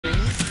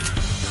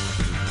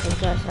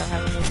guys are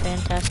having a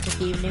fantastic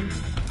evening,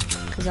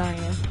 because I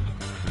am.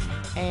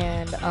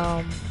 And,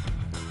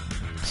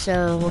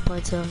 so we'll play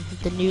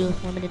the new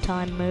limited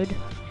time mode,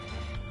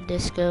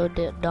 Disco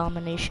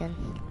Domination.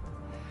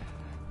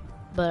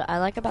 But I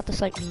like about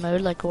this, like,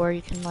 mode, like, where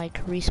you can,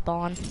 like,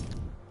 respawn.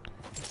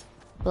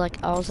 But,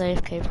 like, I was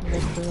AFK from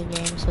this to the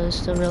game, so this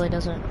still really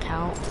doesn't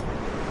count.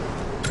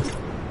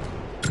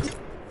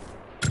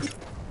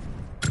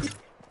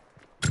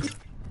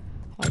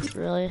 Like,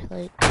 really?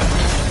 Like...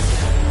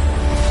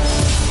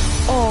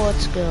 Oh,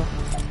 let's go.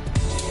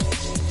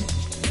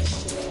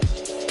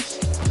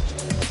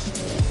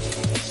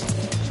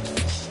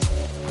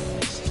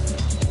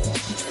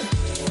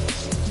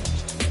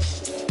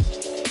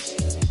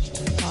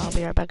 I'll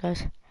be right back,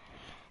 guys.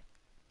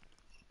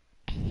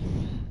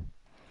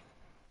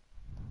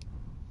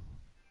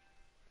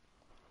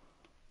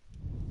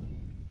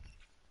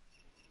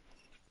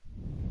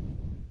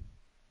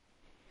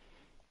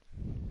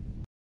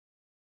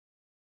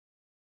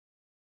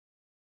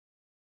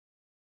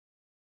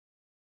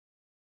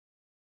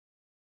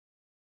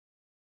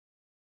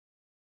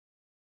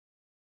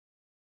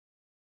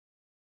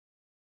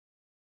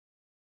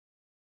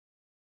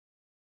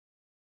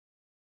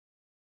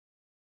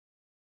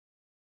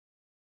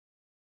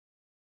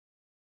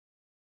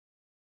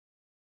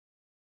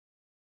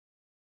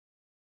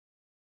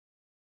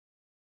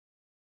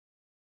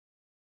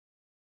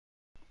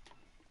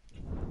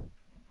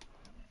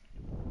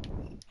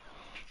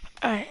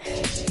 Alright.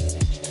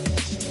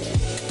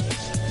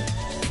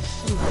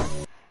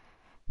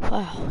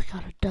 Wow, we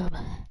got a dub.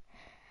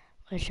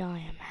 Which I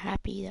am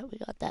happy that we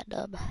got that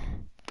dub.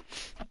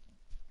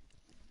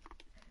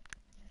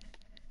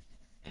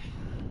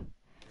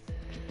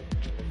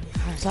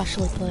 Let's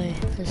actually play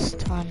this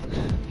time.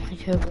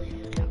 Like, hopefully,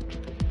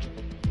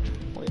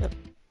 wait up.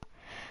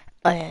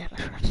 Oh yeah, my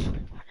friends.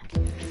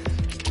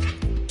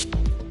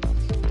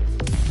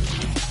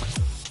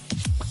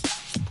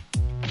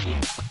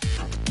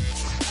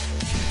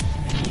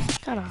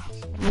 Kinda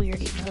weird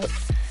emote.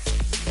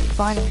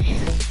 Finally,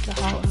 the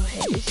hollow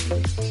head is here.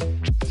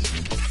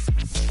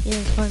 Yeah,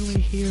 it's finally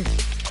here.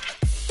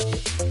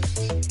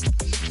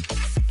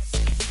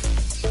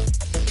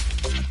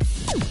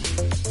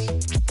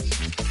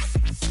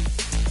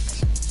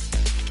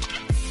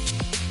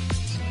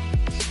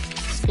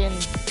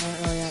 Skins aren't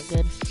really that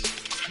good.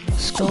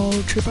 Skull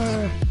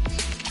Trooper!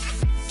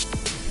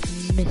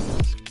 Myth.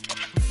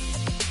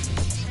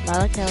 I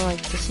like how,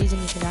 like, this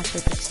season you can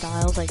actually pick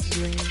styles, like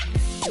green,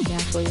 you can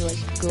actually, like,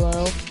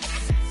 glow.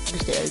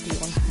 Just the OG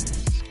one.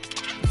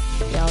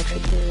 The Ultra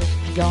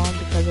is gone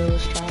because it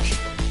was trash.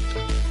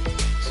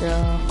 So,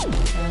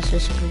 it's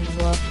just a green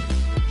glow.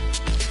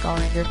 Skull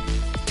Ranger.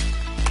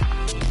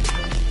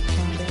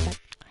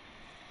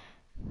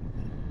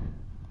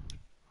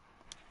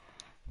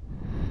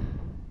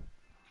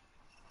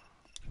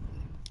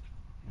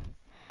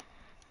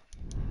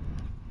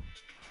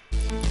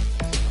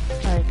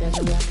 Alright guys,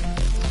 I'm back.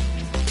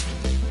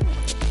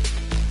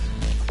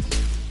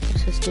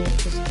 Let's just do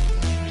this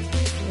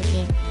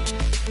game.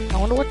 I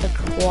wonder what the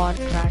quad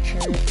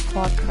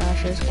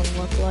crasher is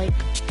gonna look like.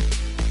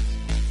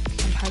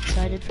 I'm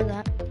excited for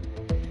that.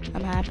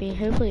 I'm happy.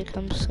 Hopefully it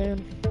comes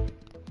soon.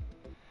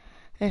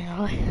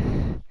 Anyway,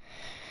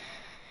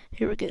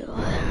 here we go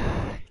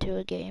to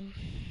a game.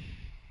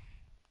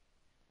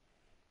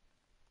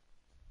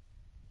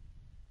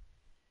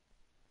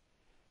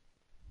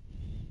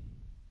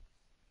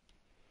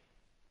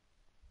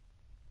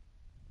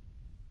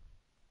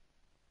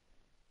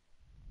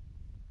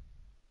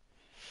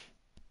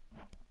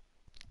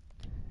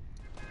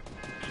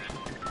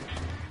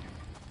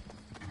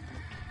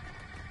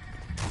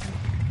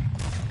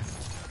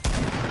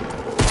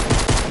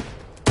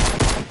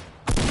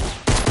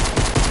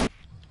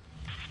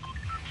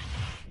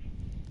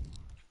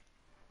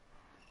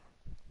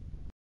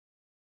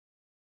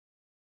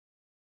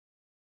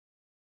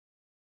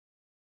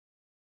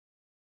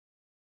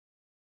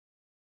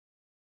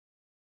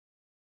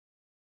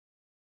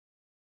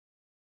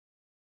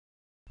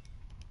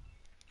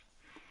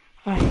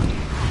 Alright.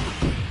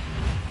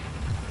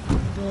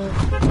 The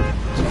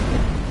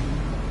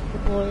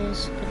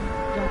boys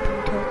can jump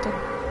and tilt them.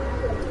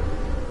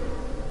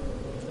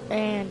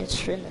 And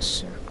it's in a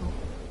circle.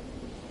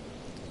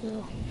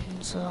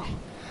 So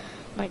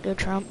might go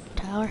Trump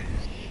Tower.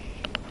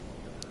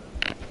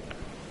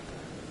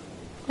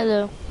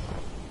 Hello.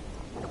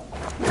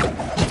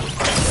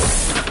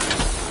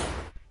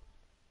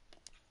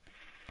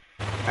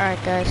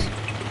 Alright guys.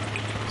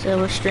 So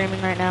we're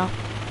streaming right now.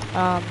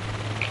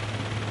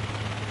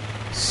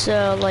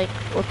 So, like,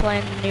 we're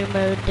playing the new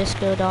mode,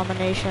 Disco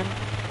Domination.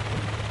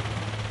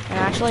 And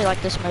I actually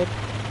like this mode.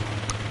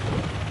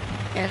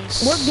 And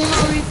what game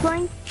are we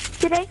playing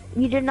today?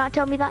 You did not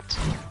tell me that.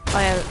 Oh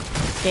yeah,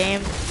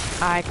 game.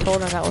 I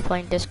told him that we're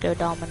playing Disco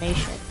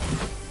Domination.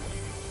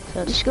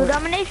 So Disco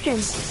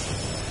Domination.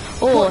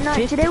 Oh, Fortnite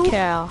 50 today.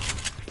 cal.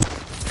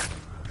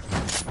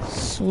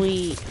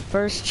 Sweet.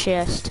 First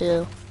chest,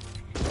 too.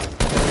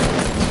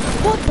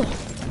 What the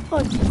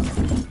fuck?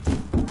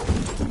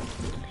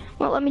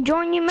 Well, let me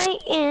join you,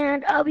 mate,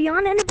 and I'll be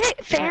on in a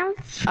bit, fam.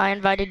 I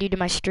invited you to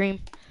my stream.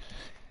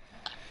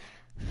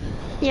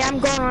 Yeah, I'm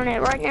going on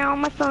it right now on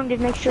my phone to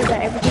make sure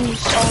that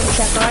everything's all in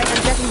check, alright?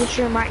 I'm checking the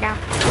stream right now.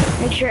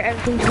 Make sure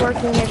everything's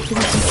working,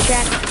 everything's in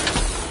check.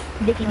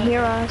 They can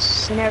hear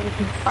us and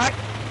everything. Alright?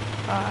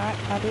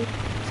 Alright, dude.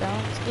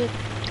 Sounds good.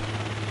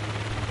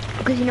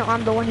 Because, you know,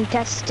 I'm the one who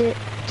tests it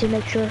to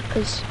make sure,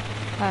 because...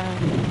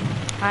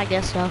 I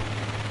guess so.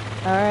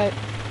 Alright.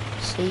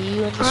 See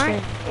you in the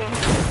stream.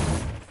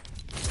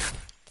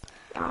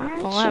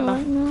 Alright,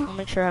 I'll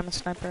make sure I have a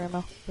sniper ammo.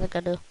 I think I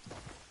do.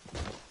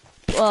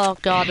 Oh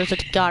god, there's a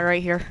guy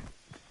right here.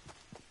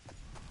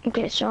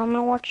 Okay, so I'm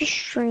gonna watch a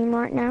stream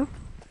right now.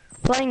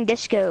 Playing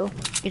disco.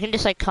 You can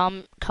just like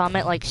comment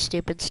like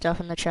stupid stuff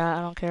in the chat,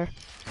 I don't care.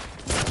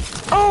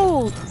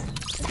 Oh!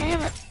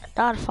 Damn it. I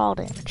died of fall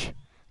damage.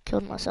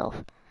 Killed myself.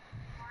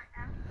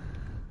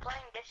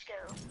 Playing disco.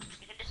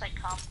 You can just like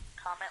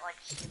comment like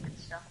stupid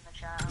stuff in the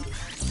chat, I don't care.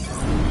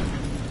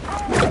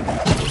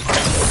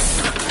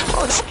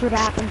 Oh, that's what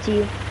happened to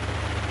you.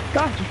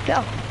 God, you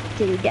fell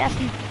to your death.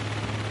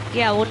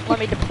 Yeah, it wouldn't let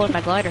me deploy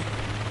my glider.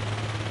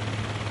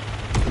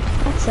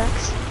 That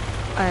sucks.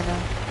 I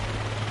know.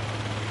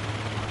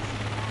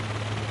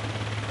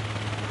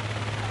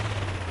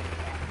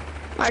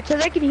 Alright, so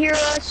they can hear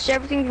us,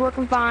 everything's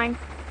working fine.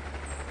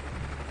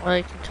 Or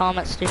you can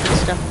comment stupid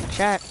stuff in the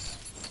chat.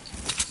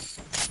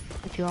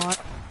 If you want.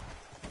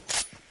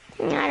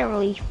 I don't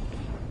really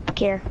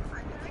care.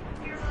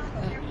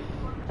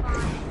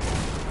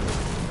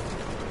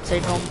 So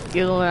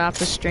you're going off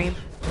the stream?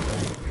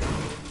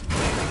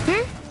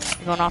 Hmm?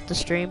 You're going off the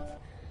stream?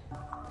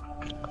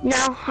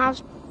 No, I'll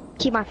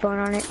keep my phone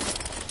on it.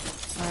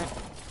 Alright.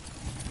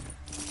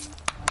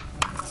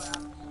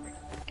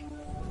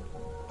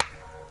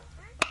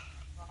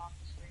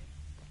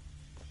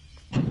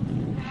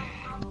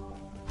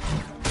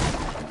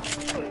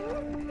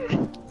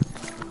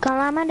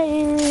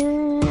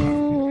 Calamity.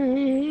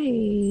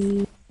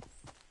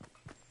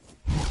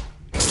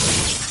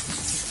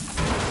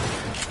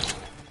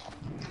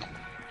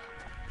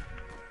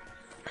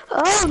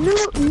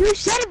 Oh, new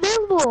set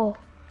available.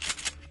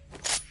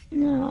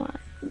 No,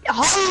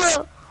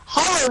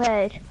 hollow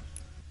head.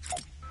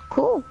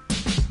 Cool.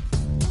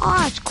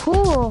 Oh, it's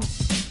cool.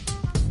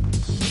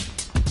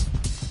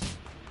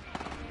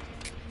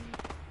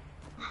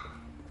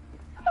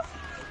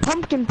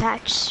 Pumpkin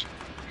patch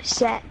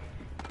set.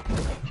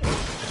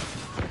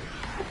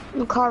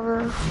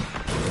 Carver.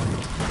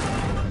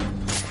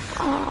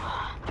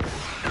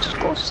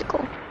 Oh,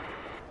 sickle.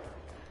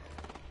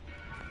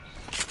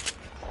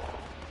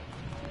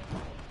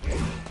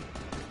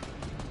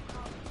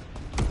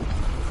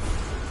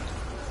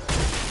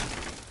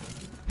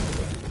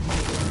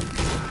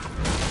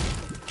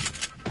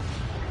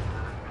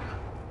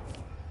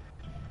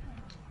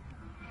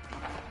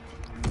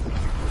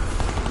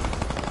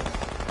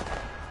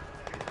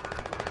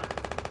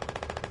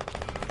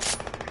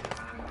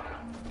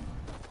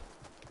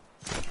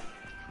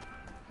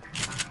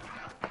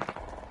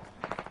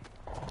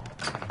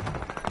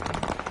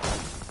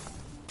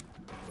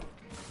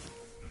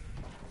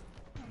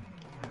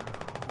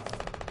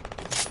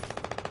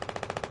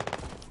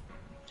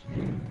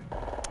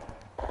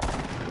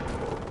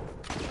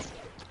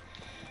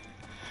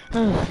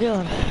 Oh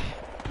god.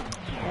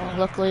 Well,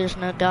 luckily there's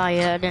no guy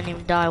yet. I didn't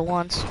even die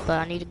once, but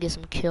I need to get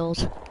some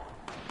kills.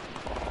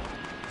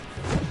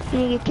 You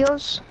need to get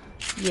kills?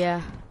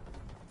 Yeah.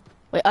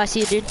 Wait, I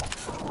see a dude.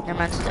 Never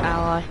mind, it's an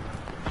ally.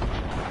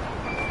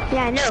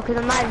 Yeah, I know, because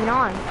I'm not even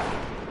on.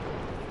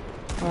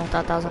 Oh, I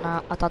thought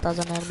that was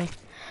an enemy.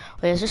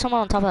 Wait, is there someone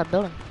on top of that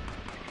building?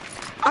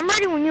 I'm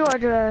ready when you are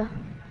to...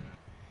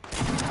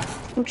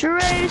 If you're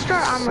ready to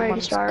start, I'm ready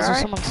to start, Is there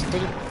alright? someone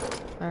sitting?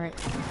 Alright.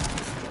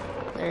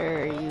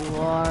 There you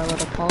are,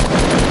 little punk.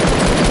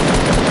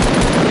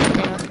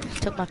 Damn it,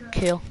 took my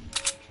kill.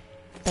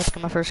 That's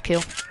my first kill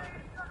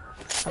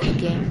of the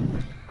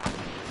game.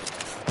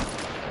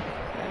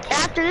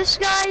 After this,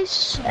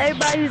 guys,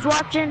 everybody who's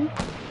watching,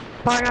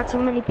 probably not so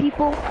many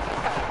people,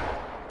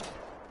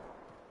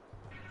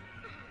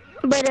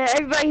 but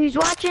everybody who's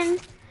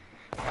watching,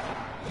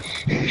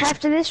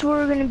 after this,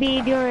 we're going to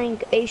be doing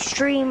a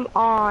stream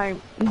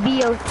on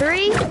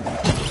BO3,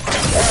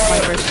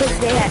 because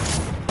they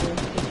have...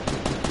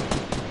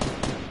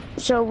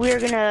 So we're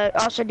gonna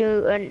also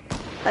do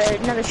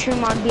another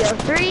stream on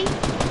BO3.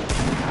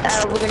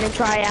 We're gonna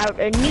try out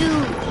a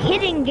new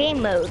hidden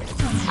game mode,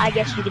 I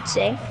guess you could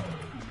say.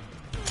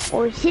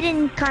 Or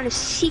hidden kind of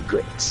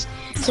secrets.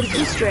 Some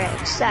Easter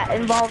eggs that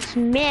involves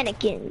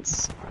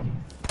mannequins.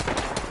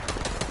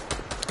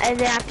 And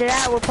then after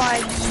that,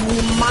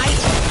 we might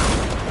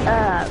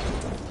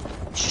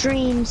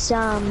stream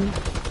some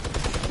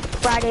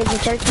Friday the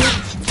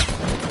 13th.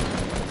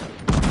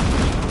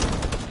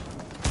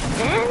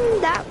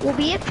 And that will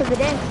be it for the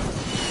day.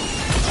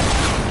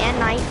 And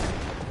night.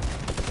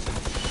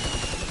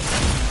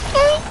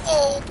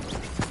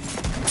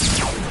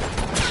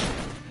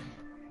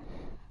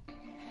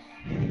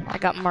 I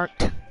got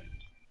marked.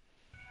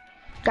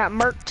 Got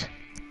murked.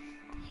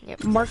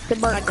 Yep. Marked the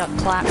mark. I got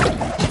clapped.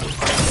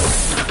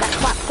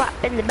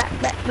 in the back,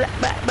 back,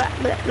 back, back,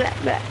 back, back,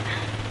 back, back.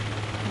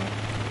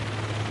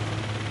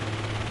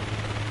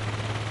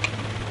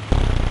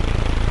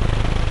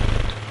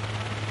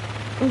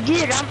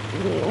 Dude,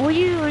 will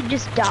you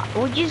just die?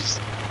 Will you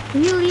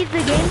leave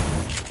the game?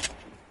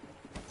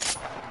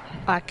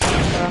 I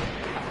can't, bro.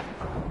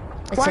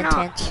 It's Why not?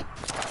 intense.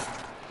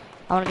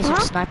 I wanna get some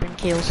sniping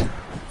kills.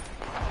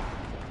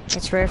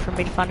 It's rare for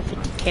me to find a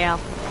 50 cal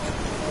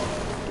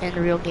in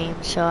the real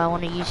game, so I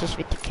wanna use this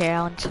 50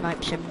 cal and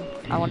snipe some,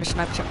 I wanna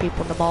snipe some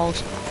people in the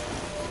balls.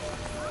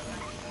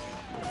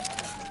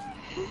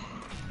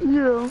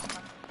 Yeah.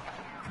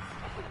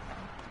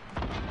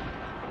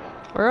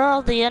 Where are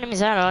all the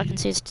enemies at? All I can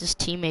see is just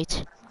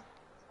teammates.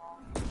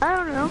 I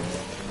don't know.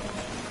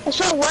 I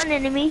saw one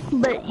enemy,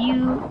 but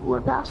you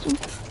went past him.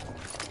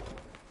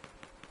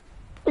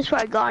 It's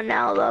probably gone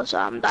now though, so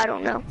I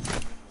don't know.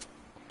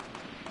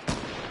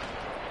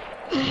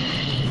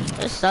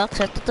 It sucks.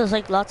 I thought there's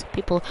like lots of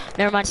people.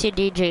 Never mind, see a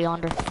DJ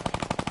yonder.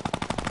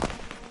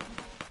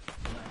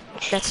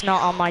 That's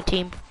not on my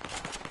team.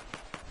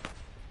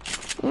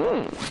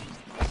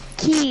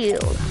 Kill.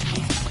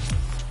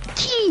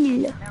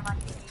 Kill.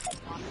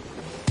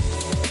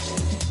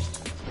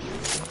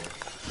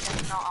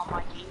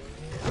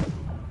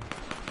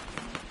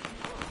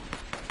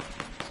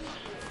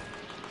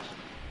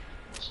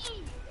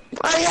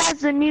 Oh, he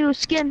has a new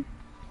skin.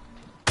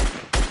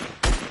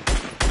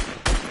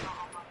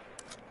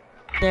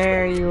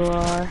 There you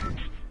are.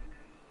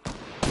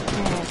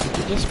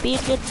 You just be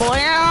a good boy.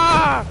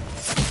 Ah!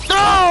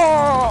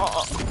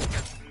 No!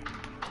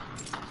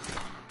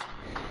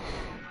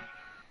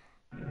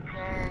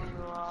 There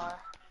you are.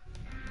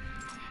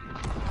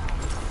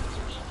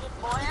 Just be a good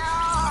boy.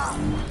 Ah!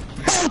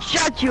 Hey,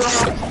 shut you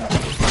off.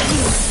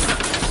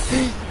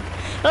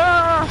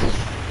 Ah!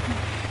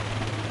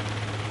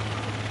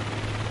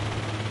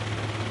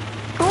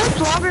 How much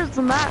longer is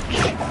the match? I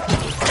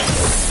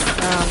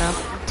don't know.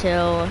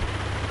 Until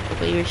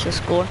we reach the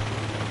score.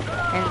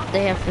 And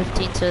they have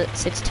 15 to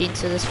 16,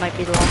 so this might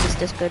be the longest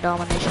disco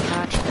domination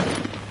match.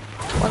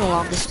 One of the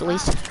longest, at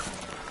least.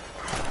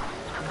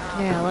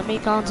 Yeah, let me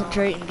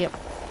concentrate and get.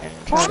 And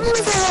try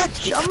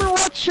to I'm gonna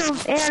watch some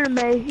anime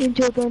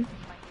until then.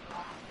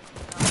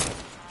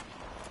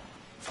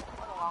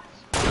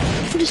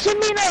 Just send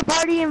me another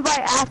party invite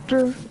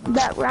after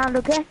that round,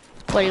 okay?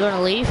 What, you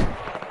gonna leave?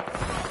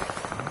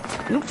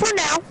 For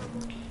now.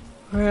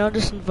 Alright, I'll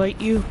just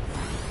invite you.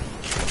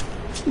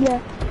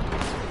 Yeah.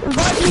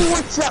 Invite me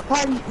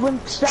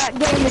once that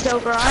game is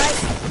over,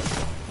 alright?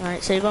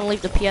 Alright, so you're gonna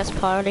leave the PS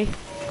party?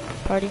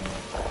 The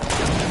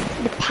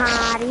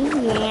party,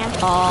 yeah.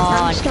 Oh,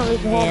 I'm just gonna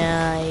leave the home.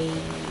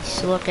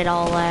 nice. Look at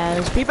all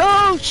those people.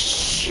 Oh,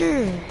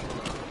 shit.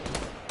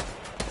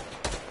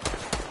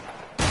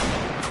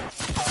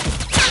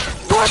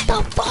 What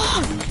the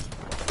fuck?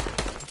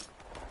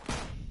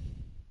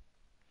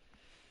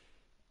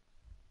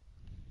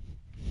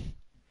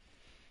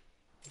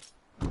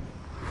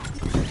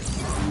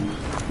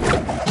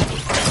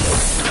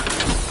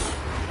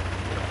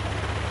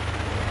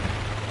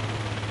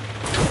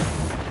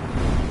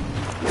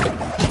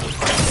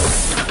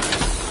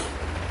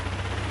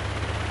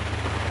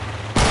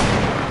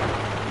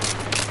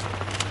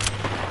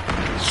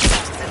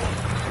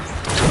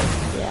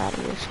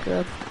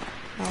 Scrub.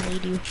 I don't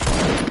need you.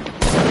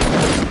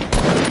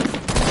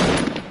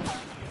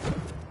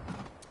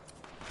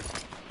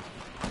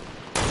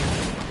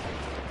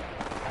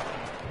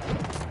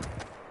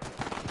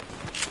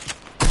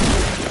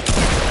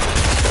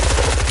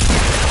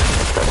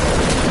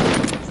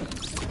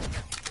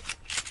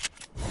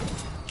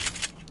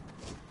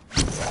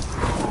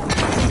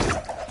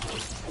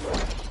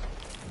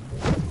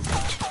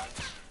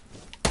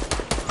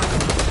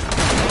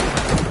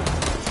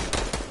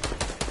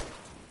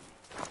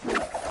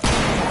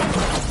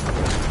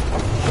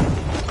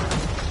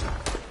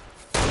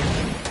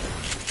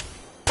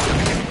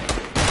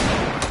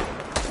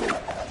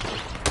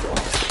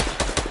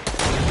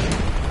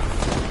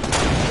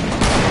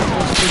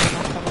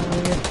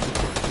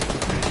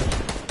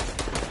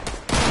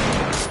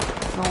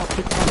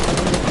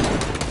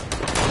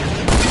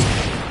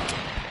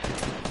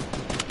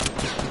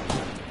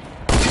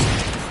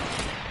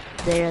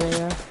 There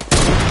they are.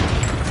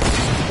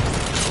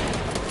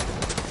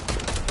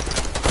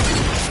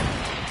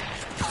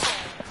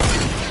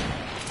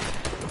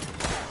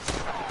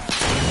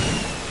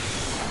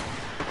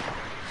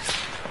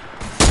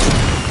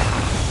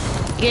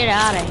 Get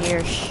out of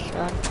here,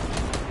 son.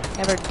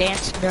 Never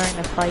dance during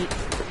a fight.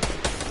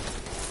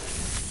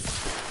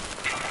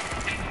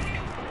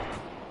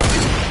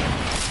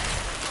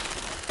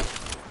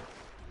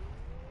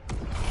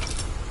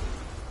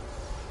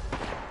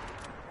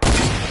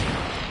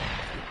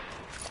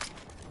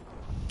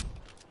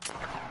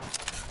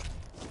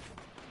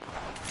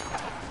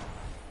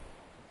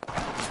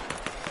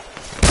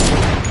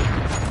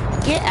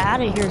 Get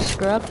out of here,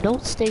 scrub.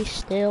 Don't stay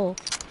still.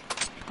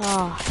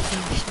 Oh,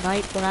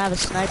 snipe. When I have a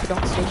sniper,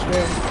 don't stay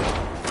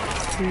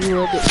still. You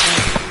will get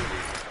sniped.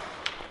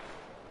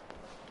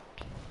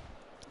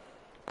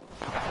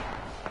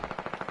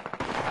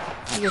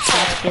 I get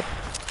shot, kid.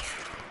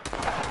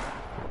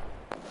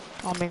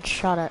 I'm being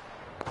shot at.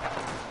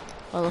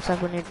 Well, looks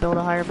like we need to build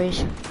a higher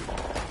base.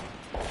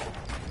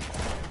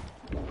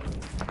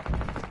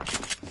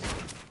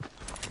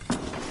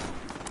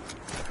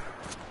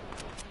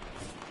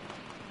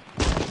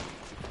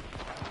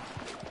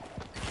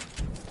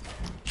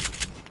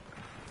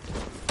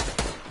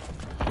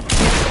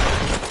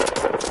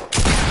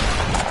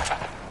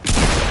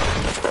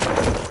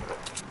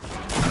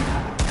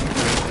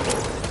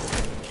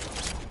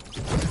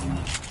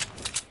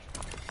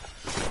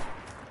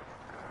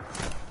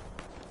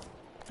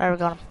 Alright, we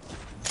got him.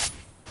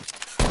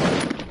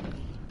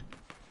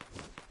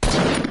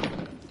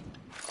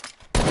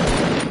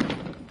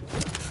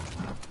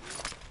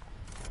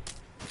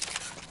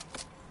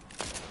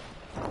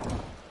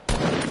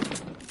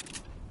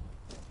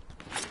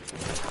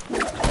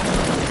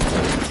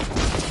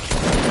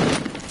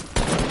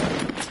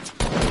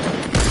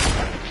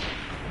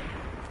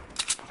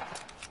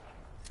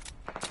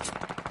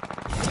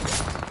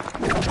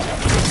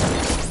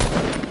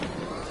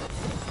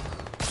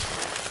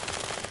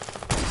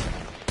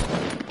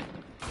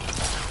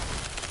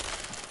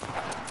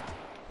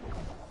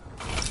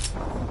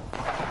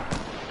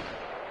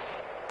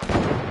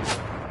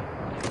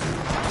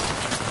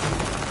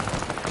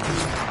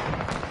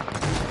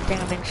 I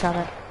think I'm being shot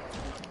at.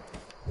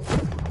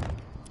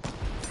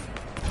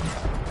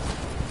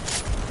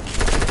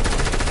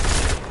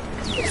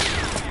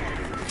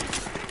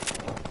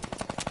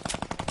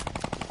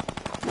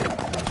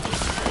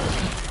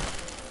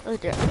 Oh,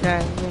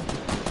 there.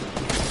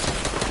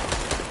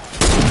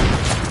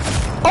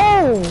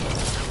 Oh!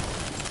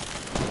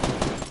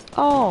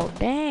 Oh,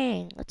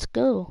 dang. Let's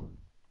go.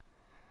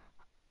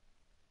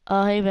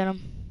 Hey,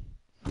 Venom.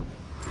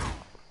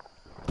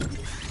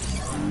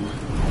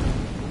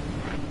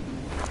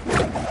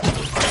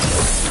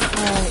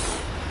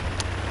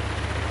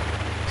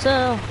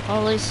 So,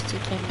 well, at least he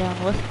came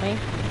down with me,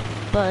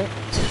 but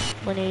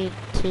we need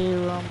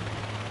to,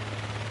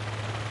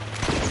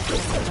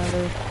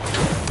 another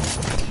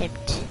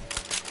attempt.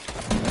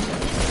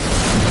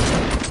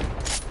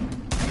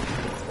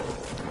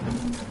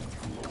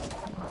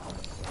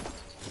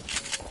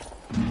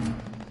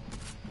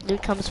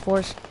 Dude comes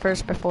first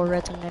before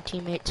rezzing their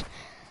teammates.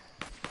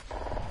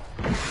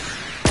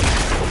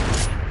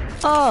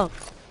 Oh!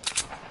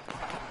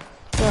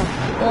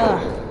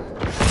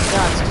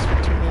 God, it's just my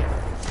teammate.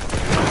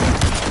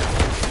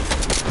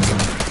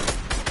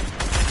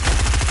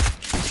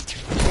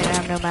 I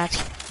have no mats.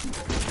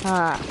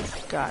 Ah,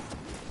 God.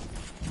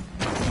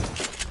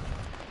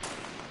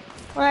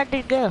 Where'd that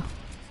dude go?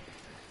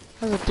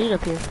 There's a dude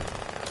up here.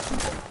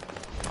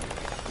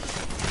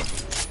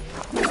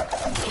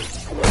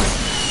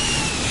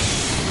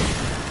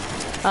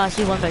 Ah, I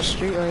see one by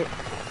streetlight.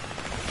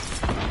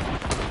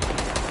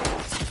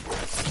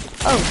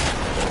 Oh!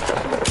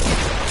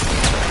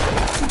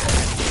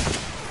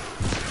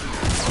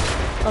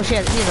 Oh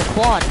shit, he's a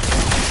quad.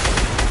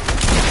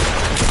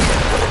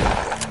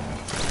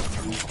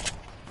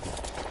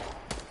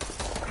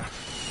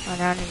 Oh,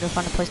 now I need to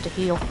find a place to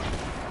heal.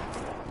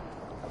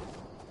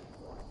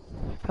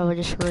 Probably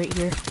just right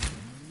here.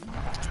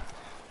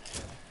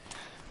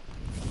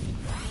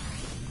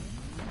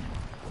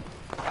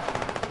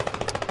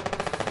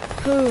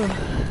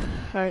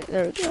 Alright,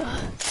 there we go.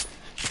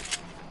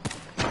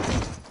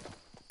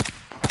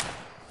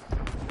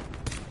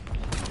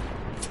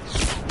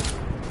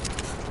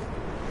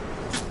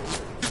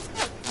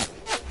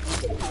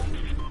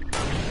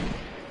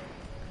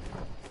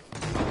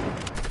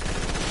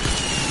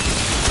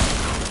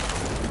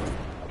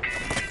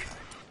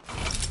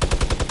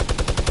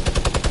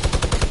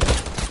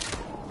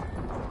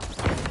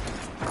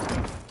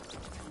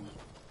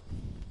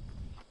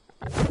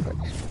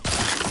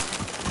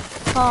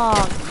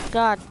 Oh,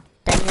 God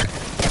dang it.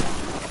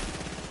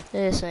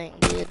 This ain't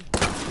good.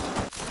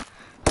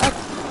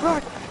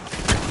 Run!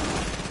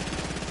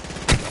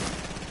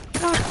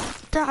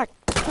 God.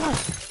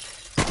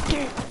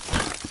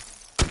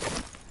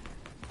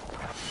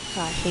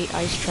 I hate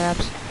ice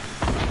traps.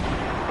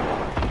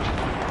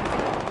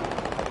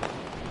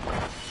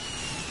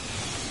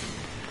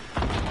 I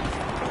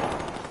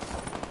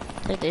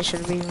think they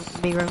should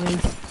be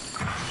removed.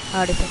 I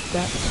already think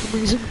that for some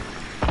reason.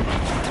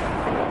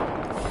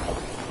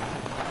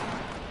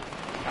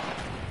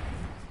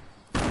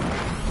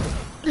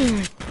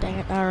 Dang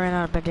it, I ran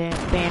out of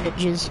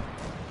bandages.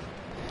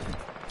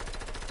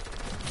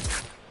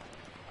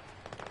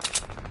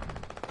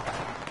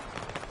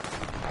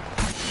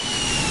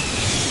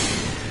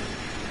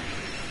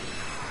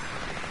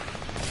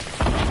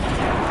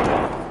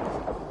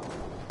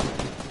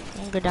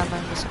 I'll go down there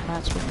and get some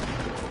mats with me.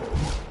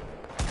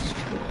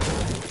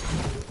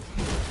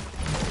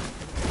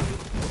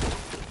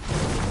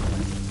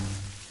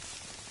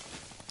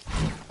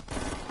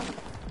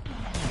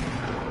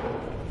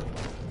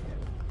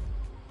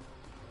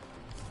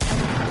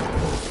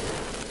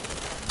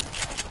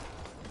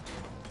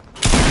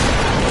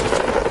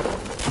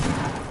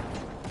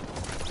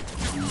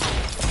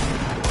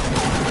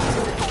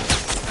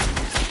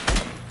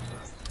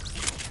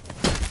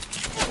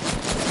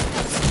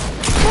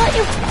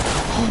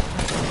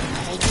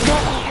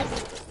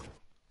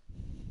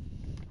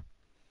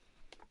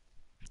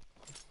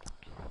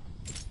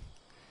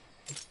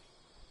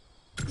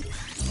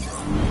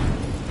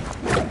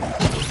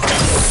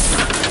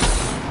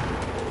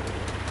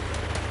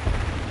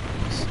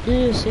 Do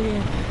this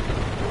again.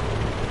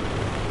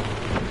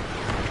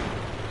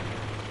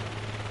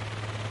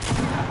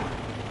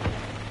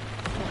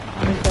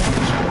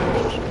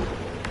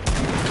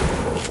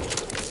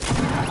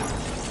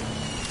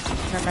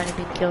 I'm not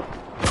being killed.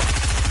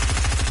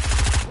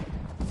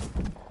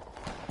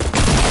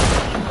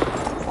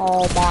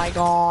 Oh my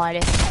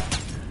god.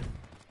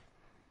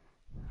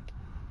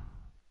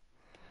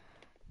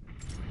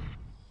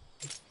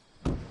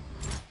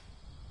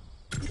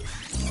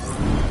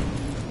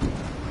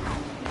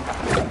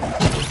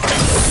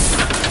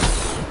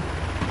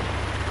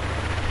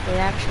 They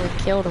actually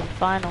killed him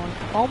finally.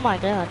 Oh my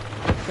god.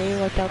 They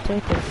looked out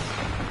tilted.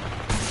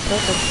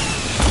 Tilted.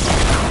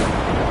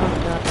 Oh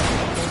god.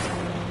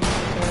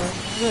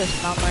 Look at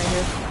this mountain right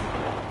here.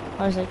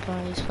 I was like one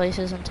of these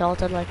places and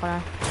tilted like when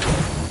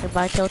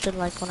I tilted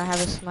like when I have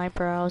a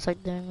sniper, I was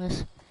like doing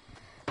this.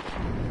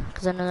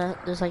 Cause I know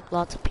that there's like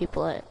lots of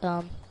people that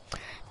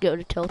go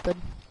to tilted.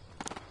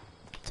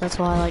 So that's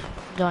why I like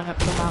going up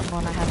to the mountain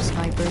when I have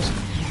snipers.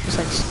 Just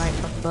like snipe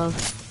from above.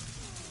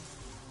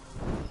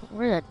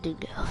 Where'd that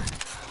dude go?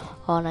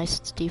 Oh nice,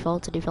 it's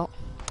default, it's a default.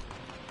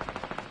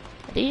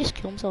 Did he just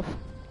kill himself?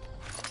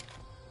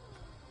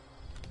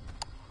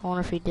 I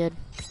wonder if he did.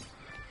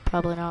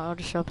 Probably not, I'll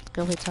just show up at the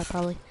go hits,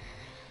 probably.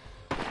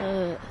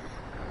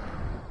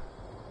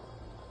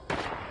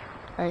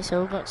 Alright,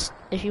 so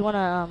if you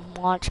wanna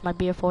watch my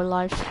BO4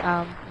 live,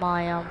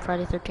 my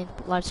Friday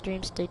 13th live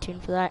stream, stay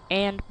tuned for that,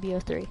 and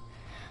BO3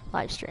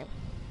 live stream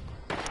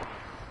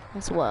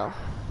as well.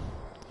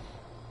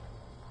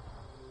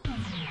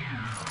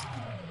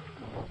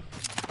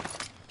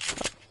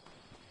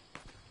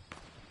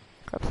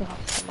 Crap,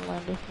 someone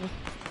landed with me.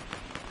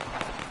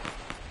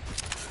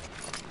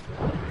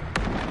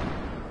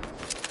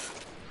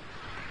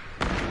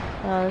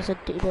 Oh, there's a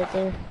dude right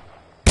there.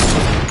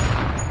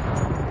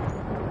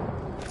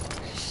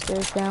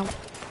 Stairs down.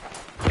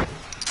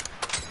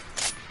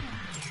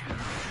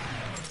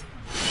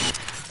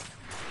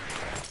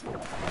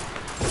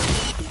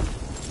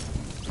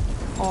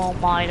 Oh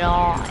my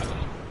god.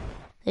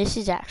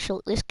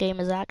 This game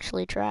is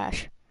actually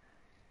trash.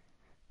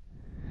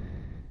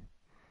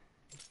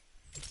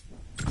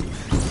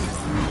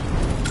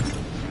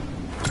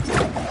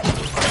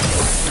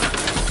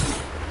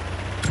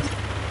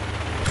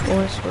 Of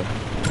course we're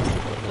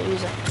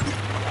losing.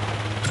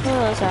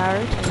 Because our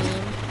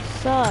team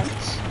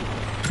sucks.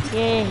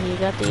 Yeah, you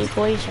got the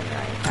equation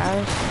right.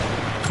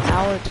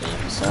 Our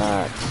team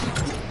sucks.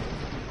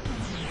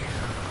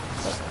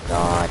 Thank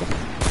God.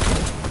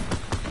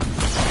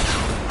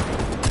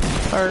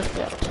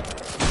 Perfect.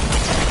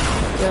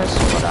 Just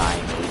what I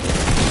needed.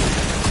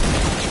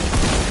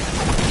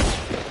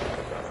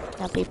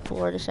 Now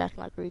people are just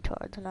acting like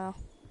retards now.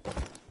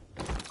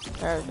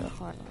 There's a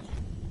honey.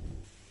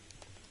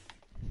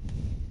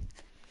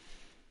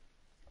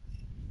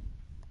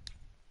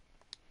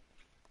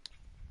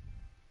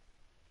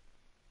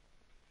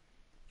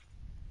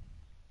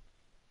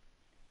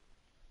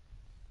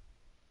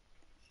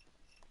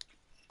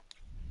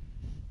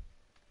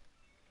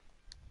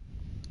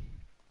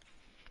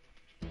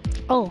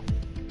 Oh,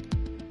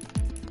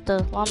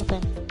 the llama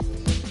thing.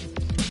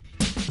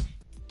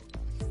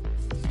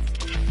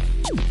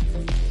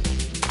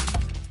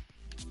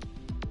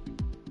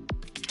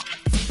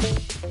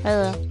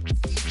 Hello.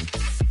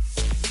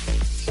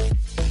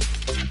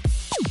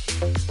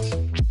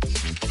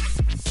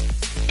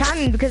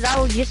 Timing, because I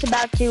was just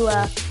about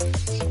to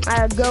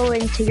go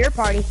into your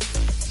party.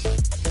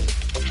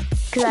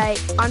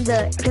 Because on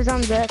the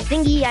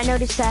thingy I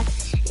noticed that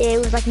it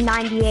was like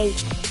 98.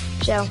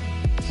 So.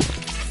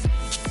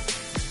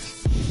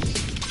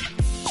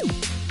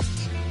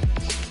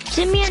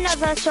 Send me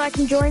another so I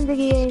can join the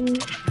game.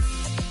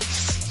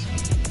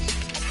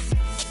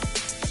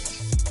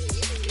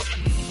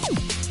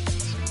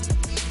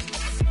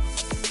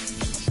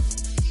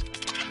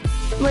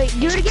 Wait,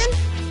 do it again?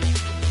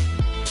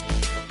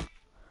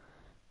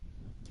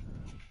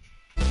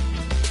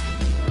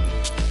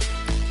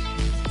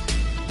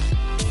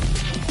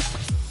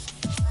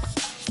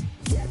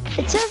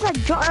 It says like,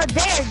 oh,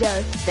 there it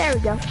goes. There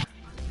we go.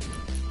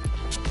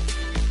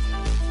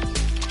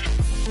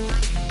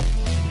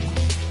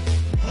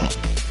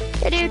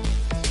 Hey, dude.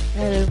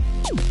 Hello.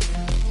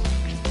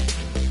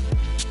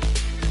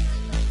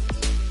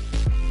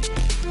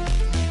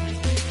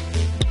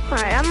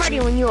 Alright, I'm ready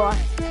when you are.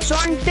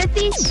 Soaring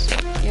 50s?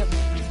 Yep.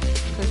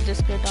 Because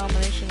Disco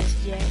Domination is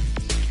gay.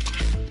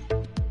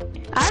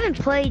 I haven't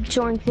played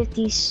Soaring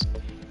 50s.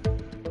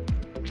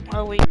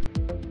 Oh, wait.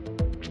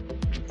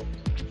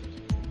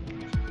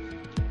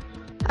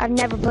 I've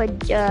never played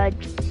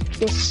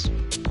this.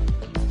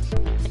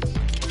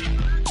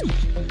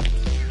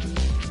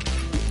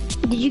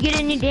 Did you get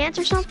a new dance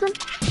or something?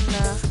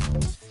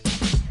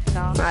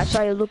 No. I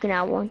saw you looking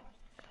at one.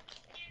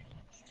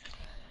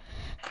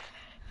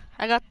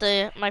 I got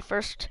my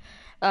first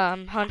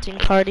hunting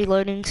party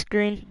loading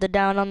screen, the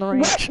down on the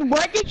ranch.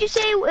 What did you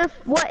say?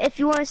 If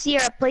you want to see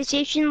our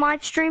PlayStation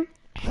live stream,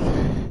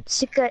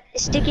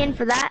 stick in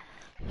for that.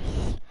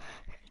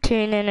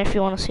 Tune in if you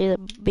want to see the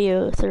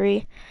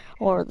BO3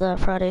 Or the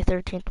Friday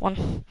 13th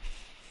one.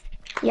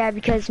 Yeah,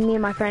 because me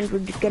and my friends were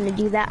gonna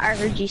do that. I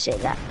heard you say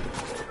that.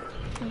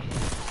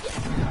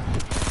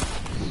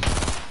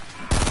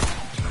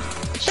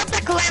 Stop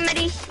that,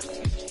 Calamity!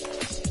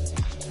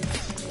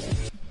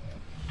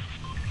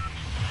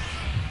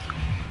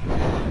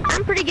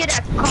 I'm pretty good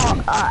at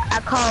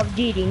Call of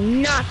Duty.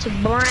 Not to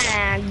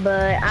brag,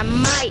 but I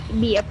might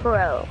be a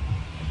pro.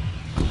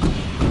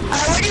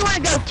 Where do you want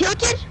to go?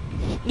 Tilted?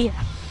 Yeah.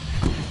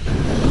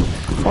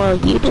 Well,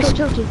 you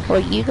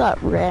got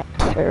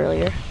wrecked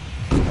earlier.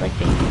 Like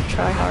being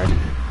try hard.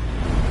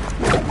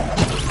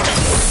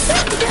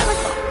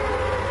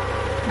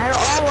 They're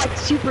all like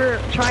super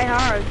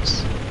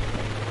tryhards.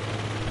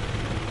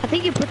 I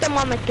think you put them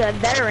on like a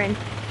veteran,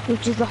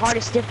 which is the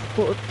hardest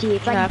difficulty.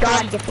 It's like Yeah,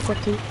 God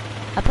difficulty.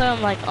 I put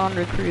them like on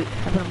recruit.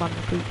 I put them on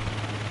recruit.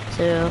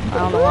 So I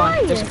don't know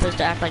why they're supposed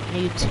to act like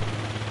noobs.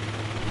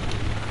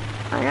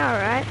 I know,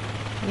 right?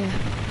 Yeah.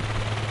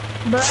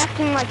 But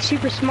acting like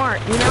super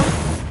smart, you know?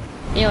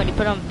 Yeah, when you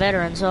put on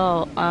veterans,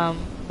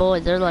 boy,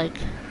 they're like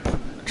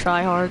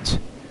tryhards.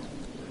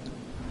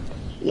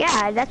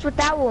 Yeah, that's what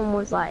that one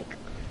was like.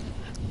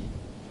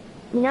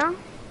 You know?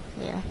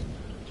 Yeah.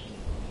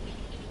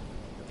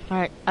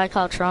 Alright, I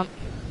call Trump.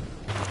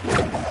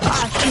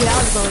 Ah, shoot, I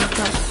was going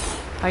Trump.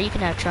 Alright, you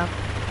can have Trump.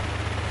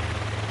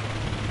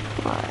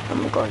 Alright,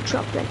 I'm going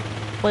Trump then.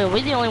 Wait, are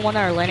we the only one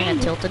that are landing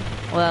at Tilted?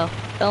 Well,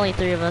 only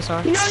 3 of us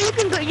are. You know, you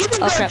can go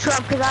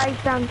Trump, because I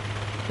found...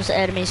 There's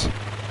enemies.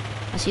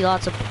 I see a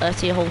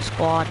whole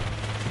squad.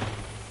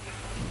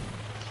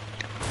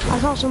 I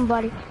saw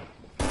somebody.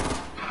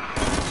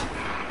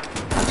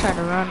 I'm trying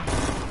to run.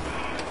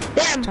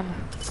 Damn.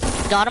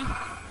 Got him.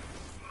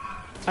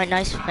 Alright,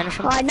 nice. Finish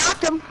him. Oh, I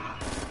knocked him.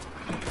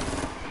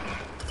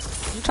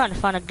 I'm trying to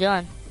find a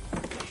gun.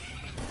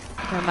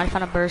 I might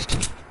find a burst.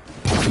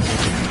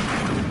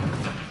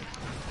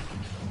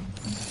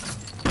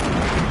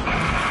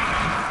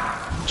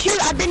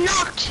 Shoot, I've been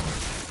knocked.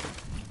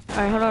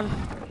 Alright, hold on.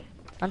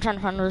 I'm trying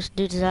to find those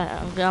dudes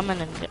that I'm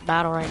in a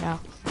battle right now.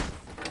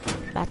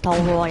 Battle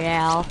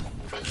Royale.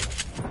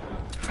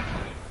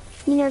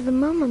 You know, the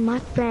moment my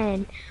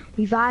friend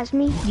revives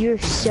me, you're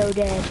so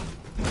dead.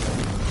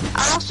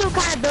 I also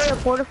kind of built a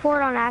porta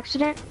fort on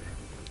accident.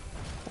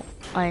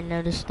 I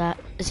noticed that.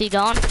 Is he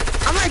gone?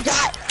 I'm gonna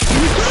die.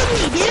 You killed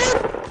me,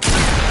 dude.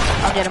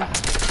 I'll get him.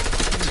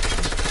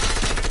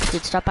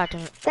 Dude, stop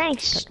acting.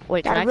 Thanks.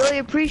 Wait, I really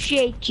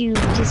appreciate you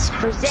just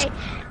for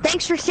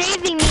thanks for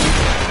saving me.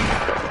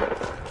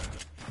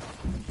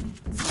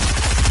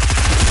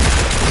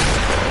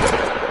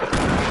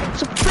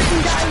 So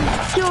freaking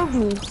guy killed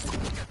me.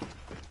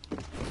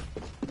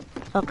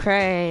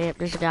 Okay,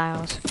 there's a guy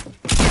else.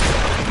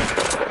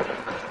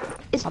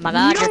 Oh my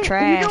god, you're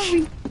trash.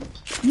 You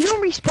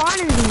don't respawn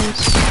in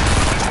these.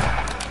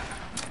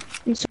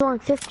 In Storm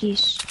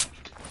 50s.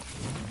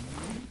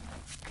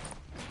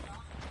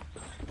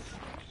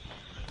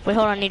 Wait,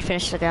 hold on, I need to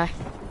finish the guy.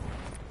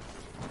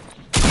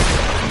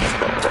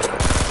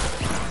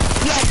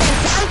 Yeah,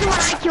 that was the one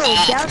I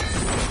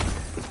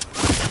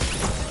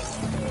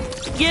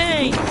killed.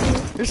 Yay!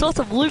 There's lots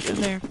of loot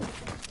in there.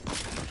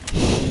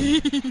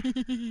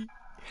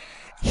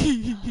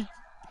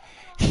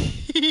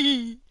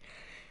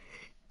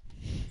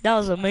 That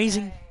was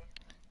amazing.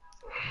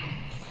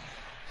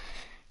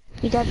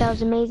 You thought that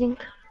was amazing?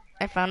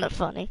 I found it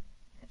funny.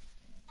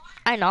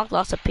 I knocked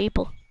lots of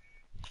people.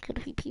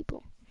 Good few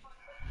people.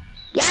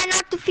 Yeah, I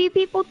knocked a few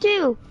people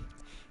too.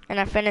 And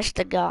I finished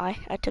the guy.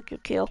 I took your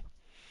kill.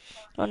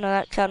 Oh no,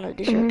 that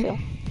counted as your kill.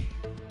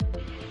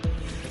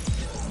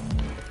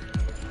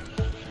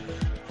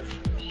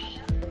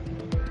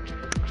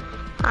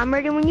 I'm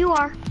ready when you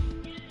are.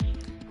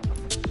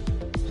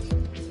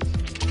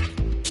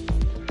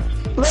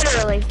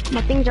 Literally,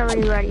 my thing's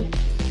already ready.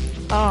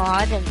 Oh,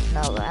 I didn't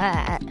know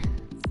that.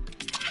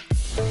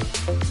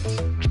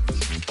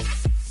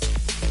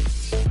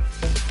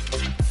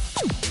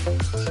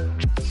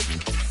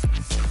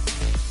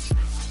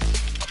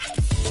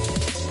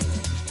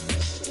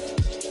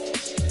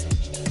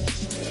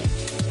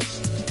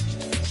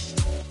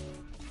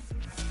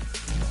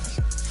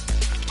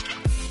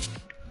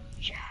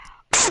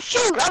 Oh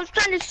shoot, I was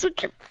trying to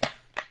switch it.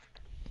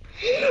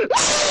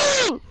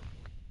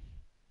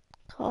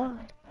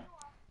 God.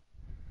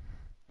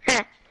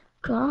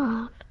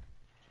 God.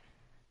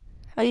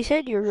 Oh, you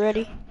said you're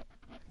ready.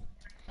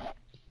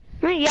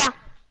 Yeah.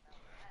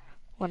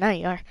 Well, now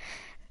you are.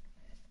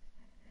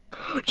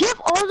 You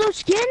have all those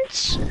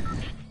skins?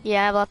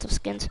 Yeah, I have lots of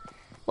skins.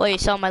 Well, you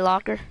saw my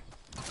locker?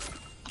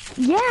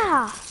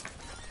 Yeah.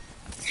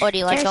 Oh, do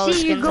you like all the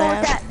skins I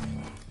have? That.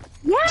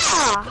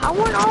 Yeah, I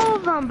want all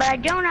of them, but I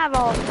don't have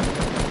all of them.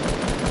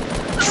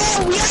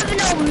 Oh, we have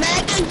an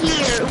Omega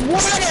here.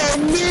 What a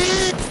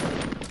noob.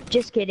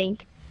 Just kidding.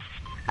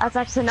 That's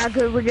actually not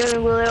good. We're doing a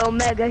little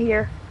Omega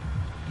here.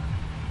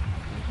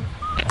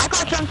 I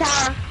got Trump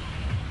Tower.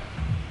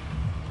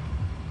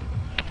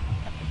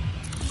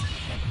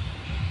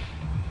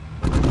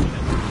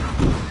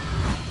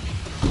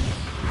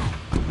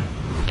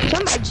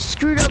 Somebody just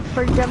screwed up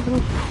for jumping.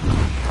 You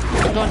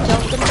going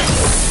Tilted?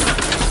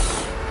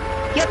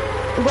 Yep,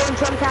 I'm going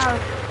Trump Tower.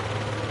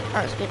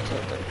 Alright, let's get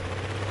Tilted.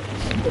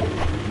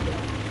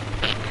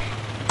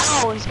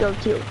 I always go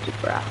Tilted,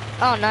 bro.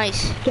 Oh,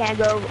 nice. Can't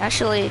go.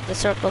 Actually, the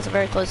circles are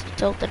very close to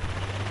Tilted.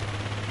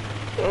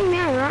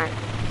 Yeah, right.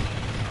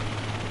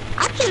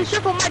 Actually, the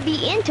circle might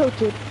be in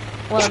Tilted.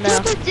 Well, yeah, no.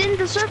 Tilted's in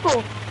the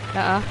circle.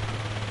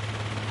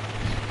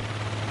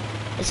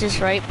 It's just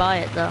right by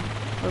it, though.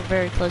 We're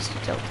very close to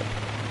Tilted.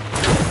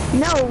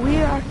 No, we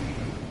are.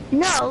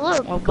 No,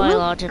 look. Well, look.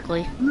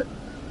 biologically.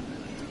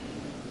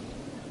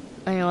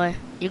 Anyway,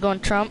 you going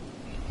Trump?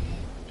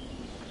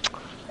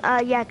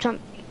 Yeah,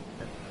 Trump.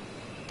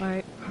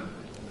 Alright.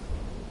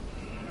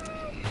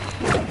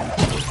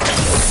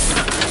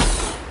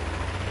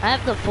 I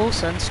have the full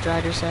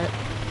Sunstrider set.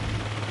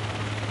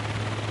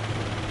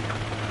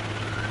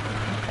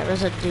 There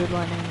was a dude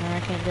lying in there, I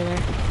can't get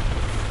there.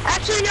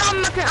 Actually, no,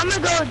 I'm gonna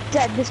go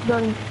to this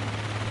building.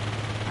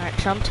 Alright,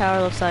 Trump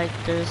Tower looks like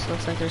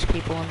there's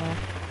people in there.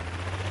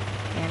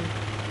 And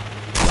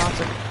lots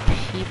of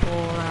people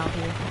around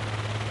here.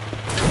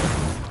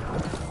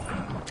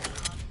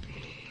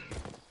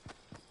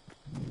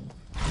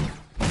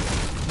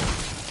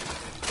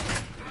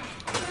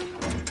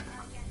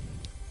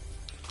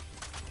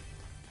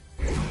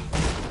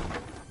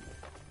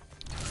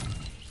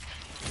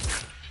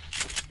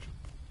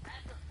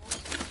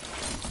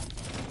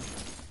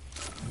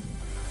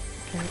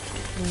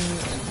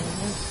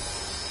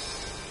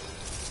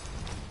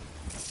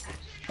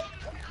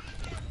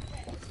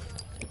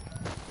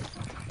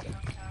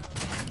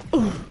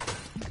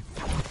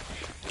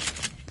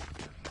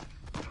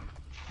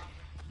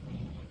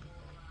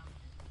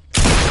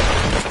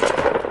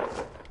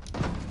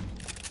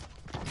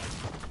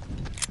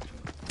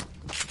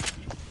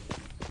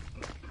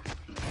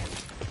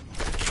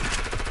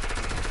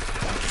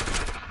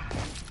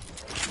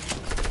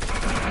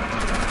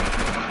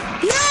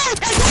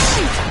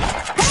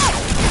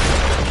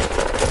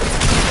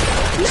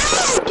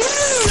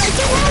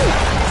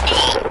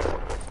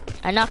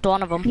 I knocked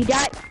one of them. You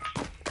died?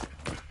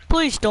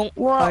 Please don't.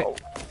 Whoa. Right.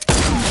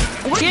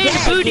 We're Yay,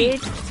 dead, booty!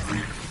 dude.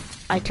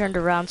 I turned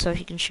around so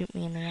he can shoot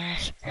me in the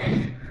ass.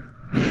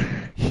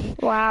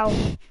 Wow.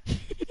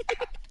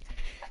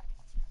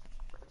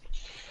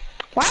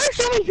 Why are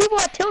so many people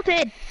at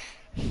Tilted?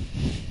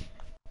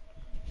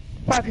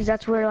 Probably because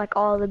that's where like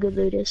all the good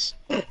loot is.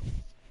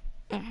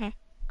 Mm-hmm. Well,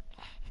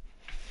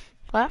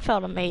 that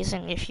felt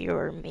amazing if you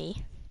were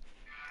me.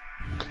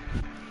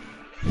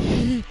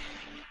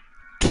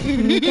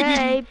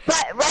 Okay,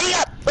 but ready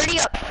up, ready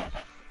up.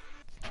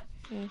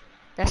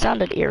 That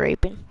sounded ear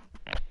raping.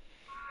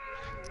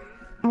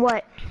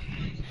 What?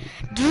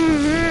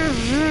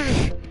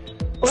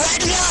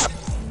 Ready up.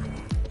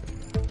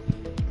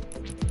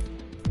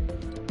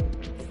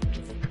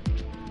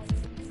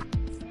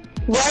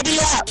 Ready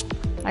up.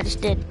 I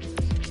just did.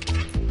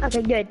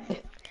 Okay, good.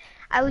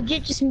 I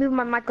legit just moved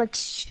my mic like.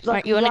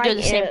 Alright, you wanna right go to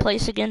the same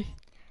place again?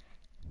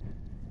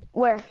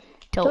 Where?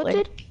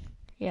 Tilted?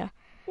 Yeah.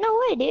 No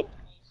way, dude.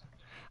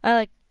 I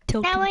like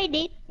Tilted. No way,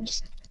 dude.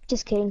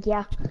 Just kidding.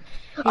 Yeah.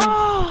 Yeah,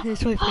 Oh.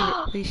 that's my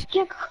favorite place.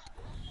 Jack.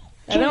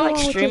 I've been like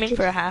Tilted. streaming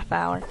for a half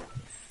hour.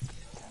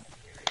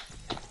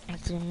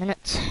 18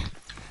 minutes.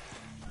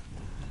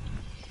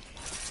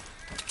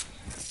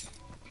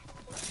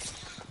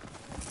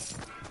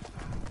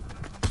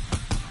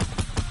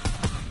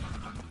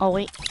 Oh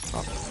wait.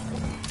 Oh.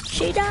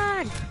 She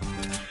died!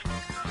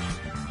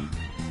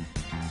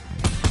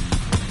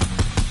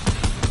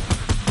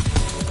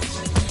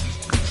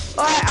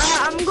 Alright,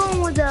 I'm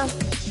going with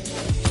the.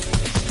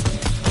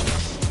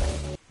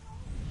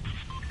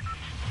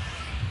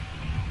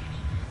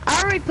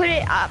 I already put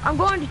it. I'm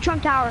going to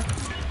Trump Tower.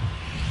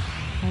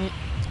 Right.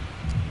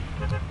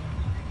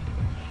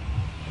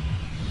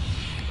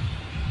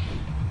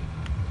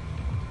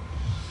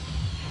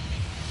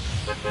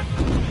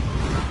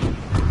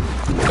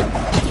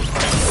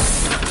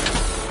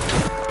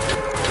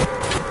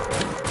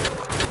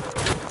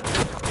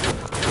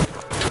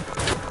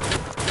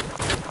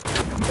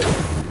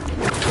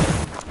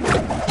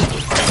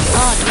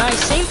 Oh, nice.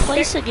 Same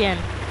place again.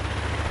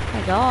 Oh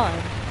my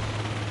god.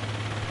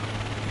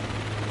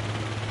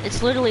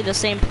 It's literally the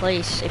same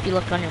place if you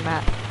look on your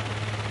map.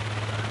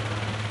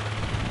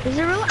 Is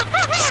it really?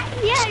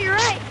 Yeah, you're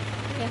right.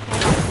 Oh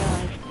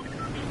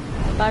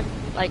my god. About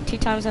like 2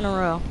 times in a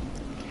row.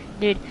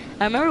 Dude,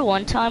 I remember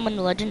one time when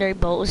the legendary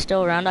bolt was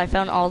still around, I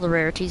found all the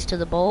rarities to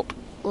the bolt.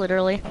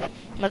 Literally.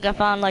 Like I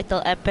found like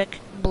the epic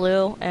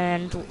blue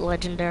and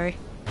legendary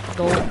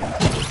gold.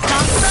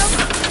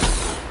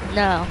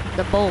 No,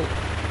 the bolt.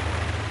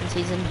 In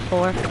season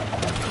 4.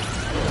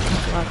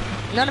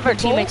 None of our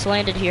teammates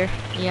landed here.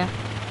 Yeah.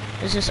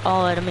 It's just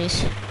all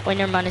enemies. Wait,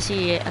 never mind. I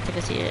think I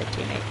see a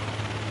teammate.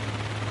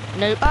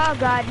 Nope. Oh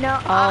god, no.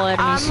 All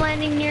enemies. I'm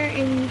landing near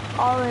in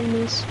all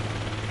enemies.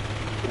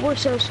 We're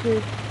so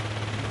screwed.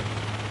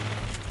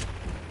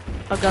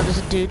 Oh god, there's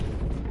a dude.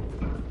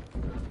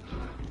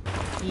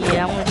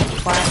 Yeah, I'm gonna get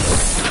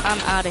clapped. I'm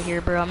out of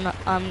here, bro.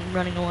 I'm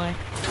running away.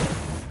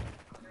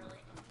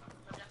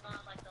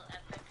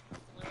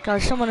 God,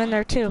 there's someone in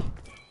there too.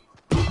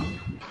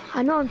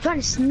 I know, I'm trying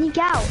to sneak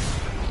out.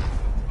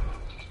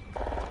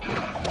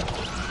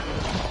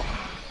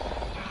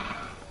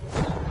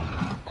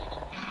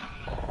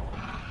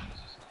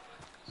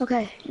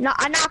 Okay, no,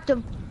 I knocked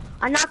him.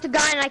 I knocked the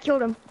guy and I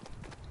killed him.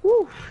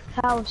 Woo,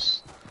 I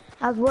was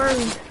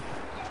worried.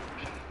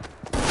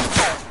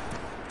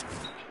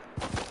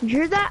 Did you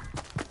hear that?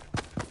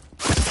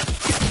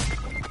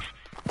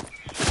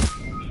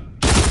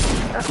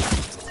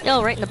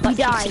 Yo, right in the butt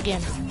He cheeks died.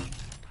 again.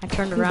 I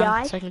turned He around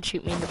died? so I can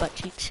shoot me in the butt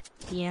cheeks.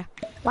 Yeah.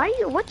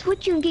 What's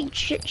with you and getting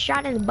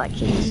shot in the butt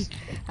cheeks?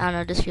 I don't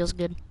know, this feels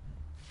good.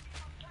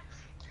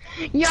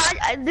 Yeah,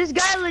 this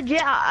guy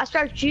legit, I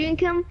started shooting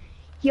him.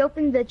 He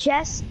opened the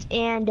chest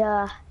and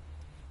I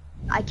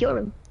killed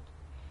him.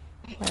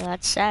 Well,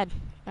 that's sad.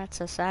 That's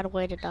a sad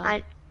way to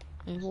die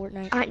in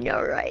Fortnite. I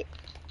know, right?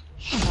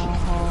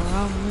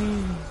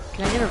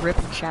 Can I get a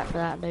ripping shot for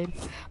that, dude?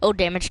 Oh,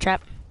 damage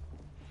trap.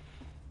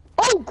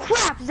 Oh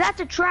crap! That's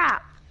a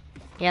trap.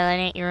 Yeah, that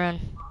ain't your own.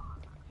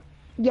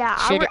 Yeah,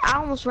 Shoot I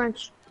almost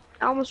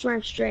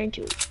ran straight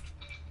into it.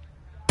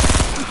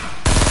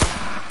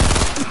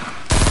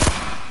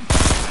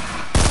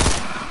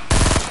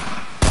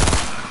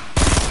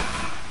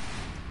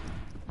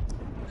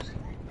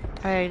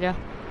 There you go.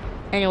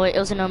 Anyway, it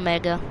was an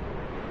Omega.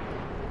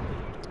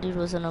 Dude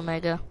was an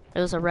Omega. It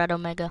was a red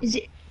Omega. Is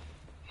it?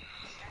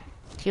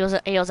 He was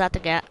at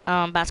the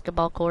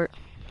basketball court,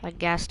 like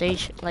gas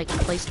station, like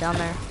place down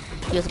there.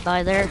 He was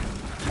by there.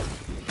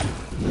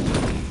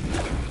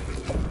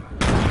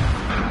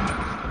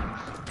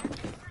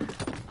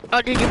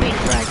 Oh, dude, you're being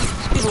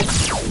fragged. People.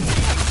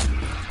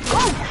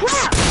 Oh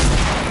crap!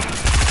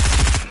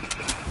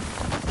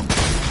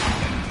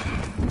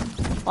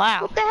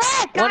 Wow. What the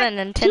heck? What an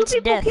intense Two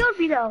people death. killed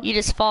me though. You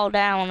just fall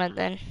down and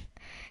then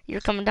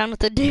you're coming down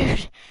with a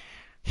dude.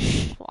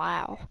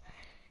 Wow.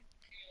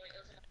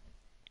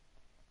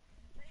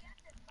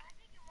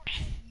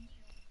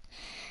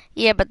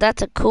 Yeah, but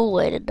that's a cool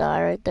way to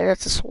die right there.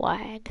 That's a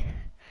swag.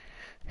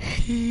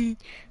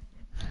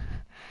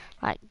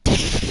 Like,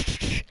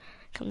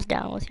 comes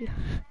down with you.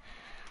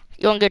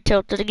 You want to go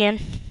tilted again?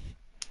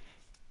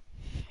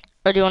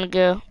 Or do you want to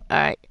go?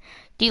 Alright.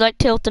 Do you like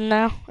tilting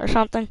now or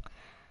something?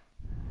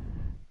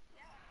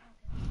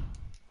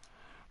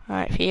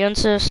 Alright, if you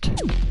insist.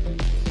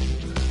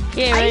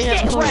 Yeah,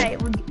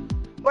 Wait,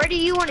 where do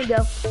you want to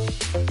go?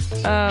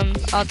 I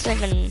was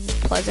thinking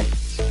Pleasant.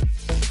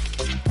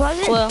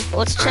 Pleasant? Well,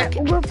 let's check.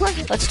 We're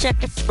Pleasant. Let's check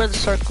where the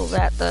circle's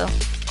at, though.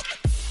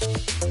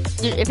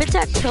 Dude, if it's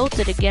at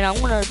tilted again, I'm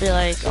gonna be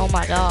like, oh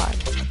my god.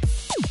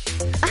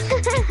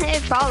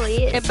 It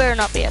probably is. It better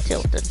not be at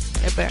tilted.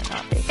 It better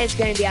not be. It's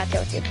gonna be out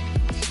there too.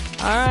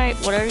 Alright,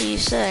 whatever you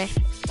say.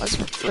 Let's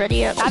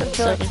ready up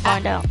so we can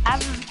find out.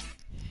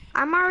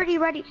 I'm already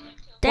ready.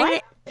 Dang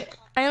What? it.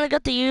 I only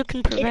got the you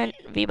can prevent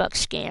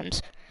V-Bucks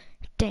scams.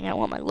 Dang, I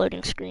want my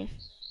loading screen.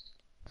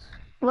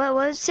 What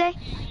does it say?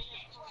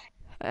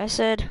 I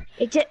said,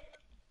 If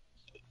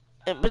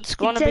it's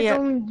gonna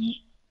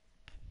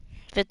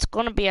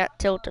be at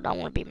tilted, I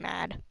wanna be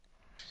mad.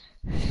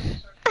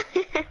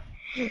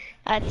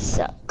 That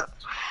suck.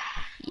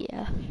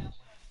 Yeah.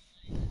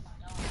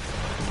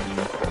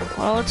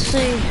 Well, let's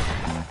see.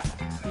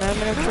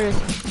 Moment of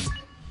truth.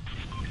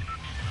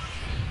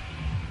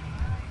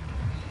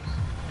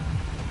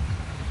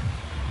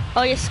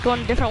 Oh, yes, it's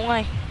going a different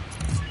way.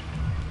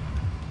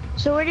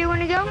 So where do you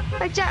want to go?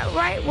 Is that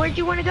right? Where do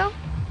you want to go?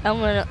 I'm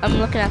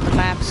looking at the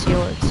map, see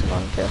where it's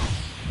going to.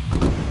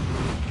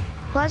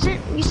 Pleasant,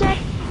 you said?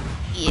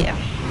 Yeah.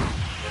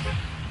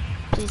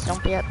 Please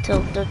don't be at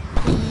tilted.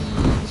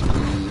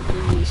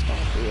 Please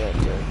don't be at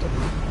tilted.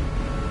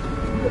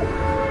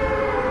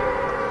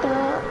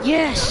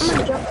 Yes! I'm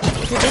gonna jump.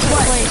 It's a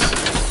different place.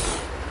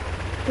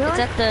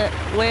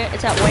 Really?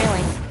 It's at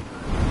Whaling.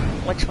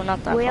 Which we're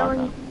not that far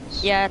Whaling? though.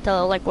 Yeah, at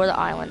the, like where the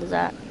island is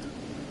at.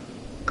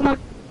 Come on.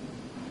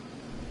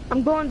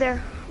 I'm going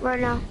there right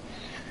now.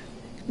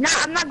 No,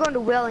 I'm not going to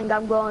Whaling.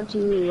 I'm going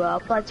to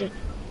Pleasant.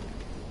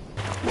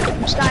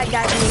 I'm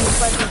skydiving in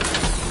Pleasant.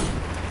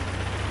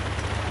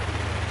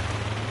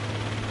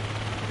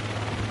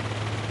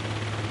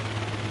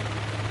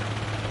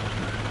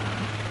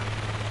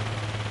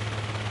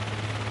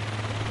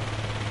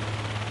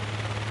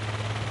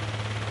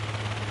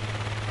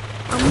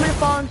 I'm gonna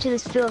fall into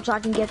this field so I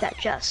can get that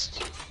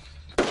chest.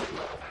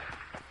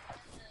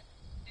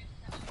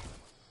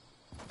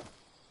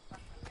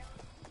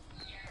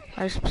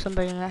 There's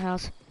somebody in that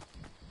house.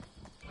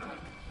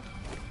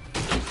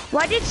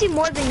 Well, I did see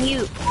more than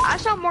you. I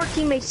saw more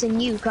teammates than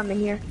you coming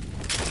here.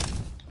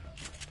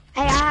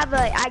 Hey,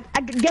 I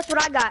guess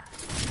what I got?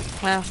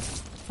 Wow.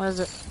 What is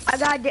it?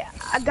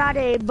 I got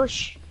a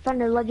bush.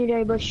 Found a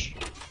legendary bush.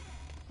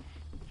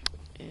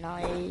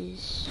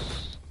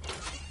 Nice.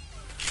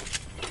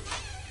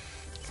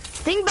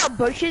 Thing about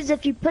bushes,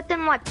 if you put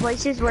them like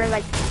places where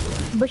like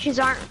bushes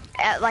aren't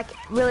like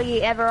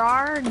really ever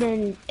are,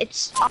 then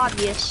it's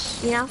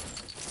obvious, you know?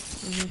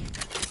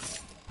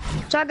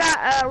 So I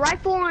got a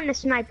rifle and a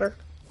sniper.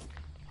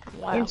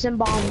 Wow. And some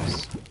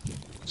bombs.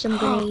 Some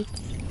grenades.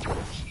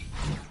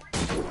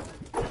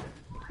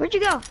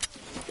 Where'd you go?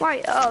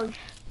 Why? Oh,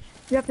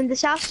 you up in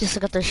this house? Just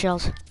look at those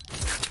shells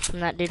from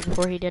that dude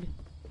before he did.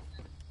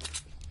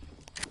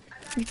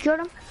 You killed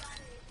him?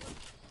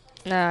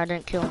 No, I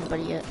didn't kill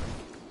anybody yet.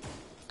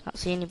 I don't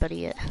see anybody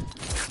yet.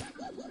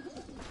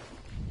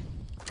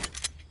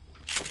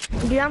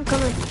 Dude, I'm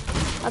coming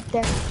up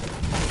there.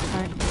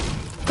 Alright.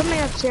 Coming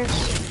upstairs.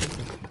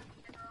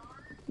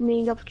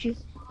 Meeting up with you.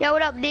 Yeah,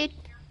 what up, dude?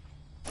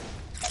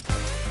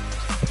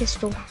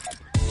 Pistol.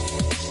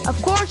 Of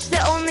course,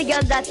 the only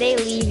gun that they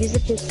leave is a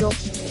pistol.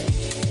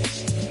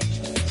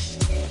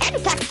 And a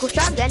tactical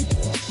shotgun.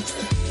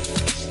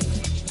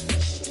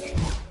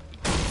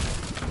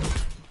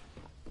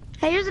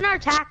 Hey, here's another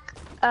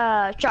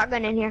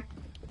shotgun in here.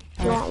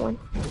 If you want one.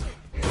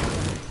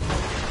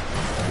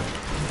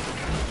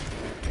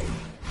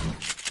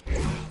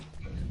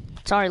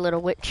 Sorry,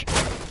 little witch.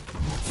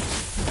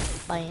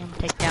 Bam,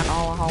 take down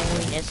all of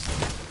Halloween.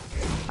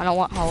 I don't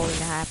want Halloween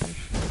to happen.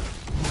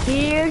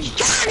 Here's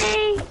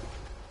Johnny!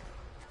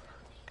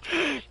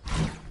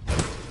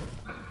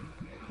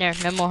 There,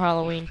 no more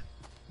Halloween.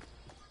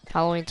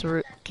 Halloween's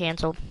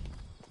canceled.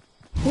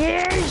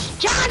 Here's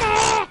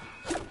Johnny!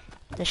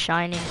 The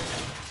Shining.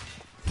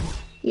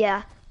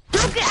 Yeah.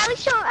 Look, at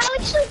least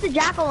there's the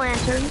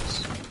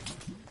jack-o'-lanterns.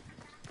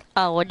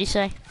 Oh, what'd you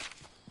say?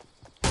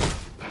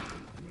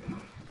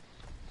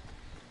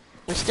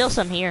 There's still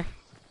some here.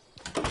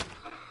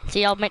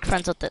 See, I'll make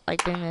friends with it,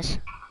 like doing this.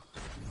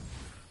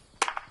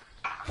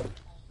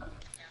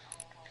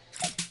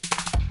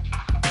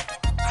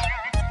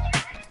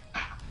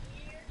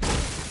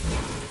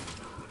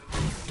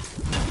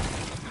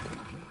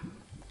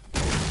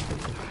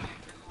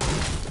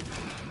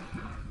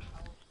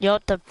 You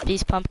want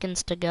these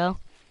pumpkins to go?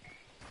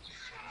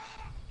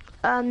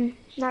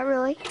 Not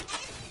really.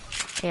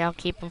 Okay, I'll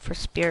keep them for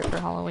spirit for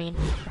Halloween.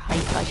 For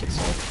hype, I should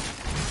say.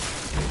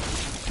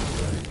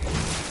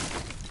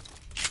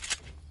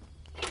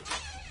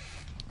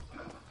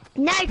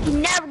 Now you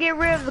can never get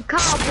rid of the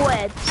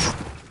cobwebs.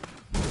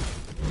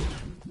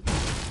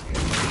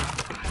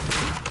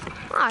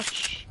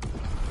 Watch.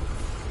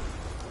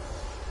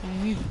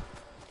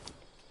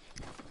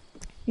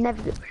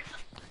 Never get rid of them.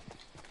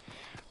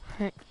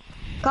 Right.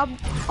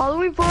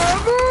 Halloween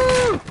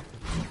forever!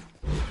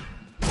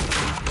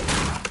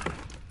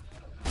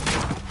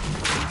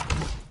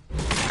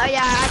 Oh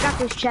yeah, I got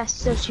those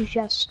chests, those 2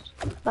 chests,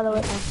 by the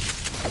way.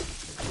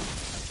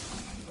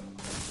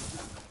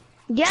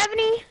 Do you have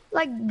any,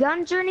 like,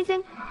 guns or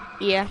anything?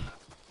 Yeah.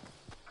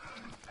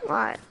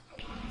 Alright.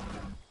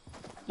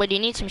 Wait, do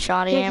you need some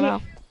shoddy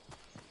ammo?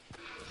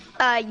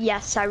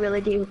 Yes, I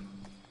really do.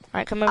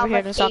 Alright, come over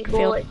here to the soccer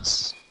field.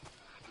 Bullets.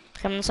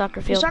 Come to the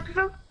soccer The field. soccer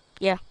field?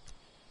 Yeah.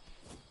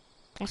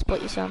 I'll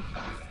split you some.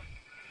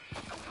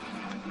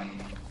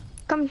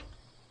 Come.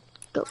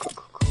 Go, go,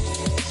 go, go.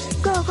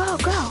 Go, go,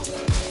 go.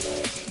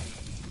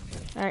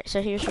 Alright,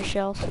 so here's your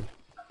shells.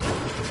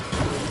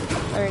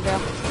 There you go.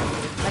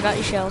 I got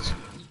your shells.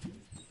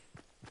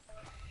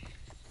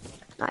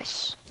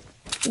 Nice.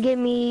 Give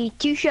me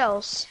 2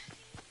 shells.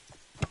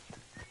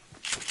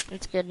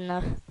 It's good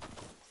enough.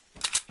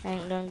 I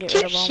ain't gonna get 2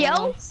 rid of all my own.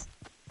 shells?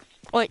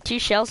 Wait, 2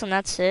 shells and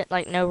that's it?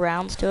 Like no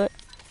rounds to it?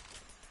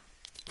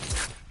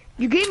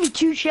 You gave me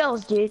 2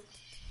 shells, dude.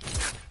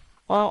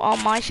 Well, all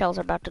my shells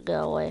are about to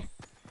go away.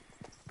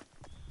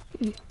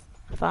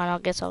 Fine, I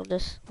guess I'll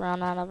just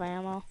run out of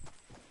ammo.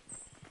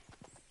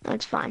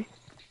 That's fine.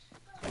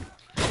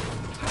 I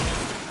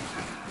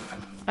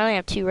only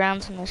have 2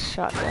 rounds in this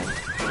shotgun.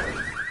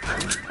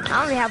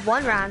 I only have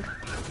 1 round.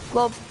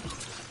 Well,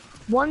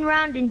 1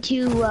 round and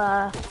 2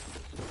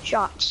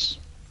 shots.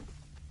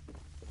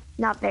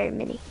 Not very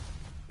many.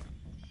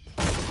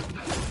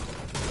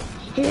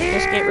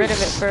 Just get rid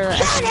of it for the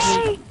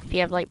Johnny! SMG if you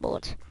have light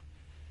bullets.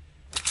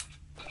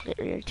 Get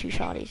rid of 2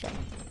 shotties then.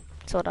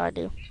 That's what I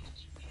do.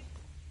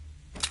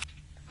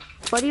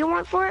 What do you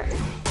want for it?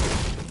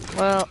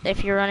 Well,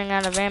 if you're running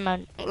out of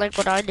ammo, like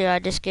what I do, I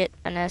just get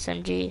an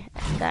SMG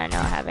that I know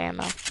I have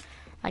ammo.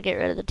 I get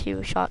rid of the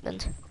 2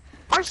 shotguns.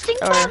 Are stink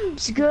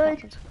bombs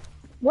good?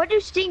 What do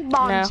stink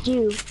bombs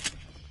do?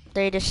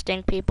 They just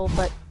sting people,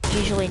 but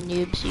usually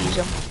noobs use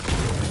them.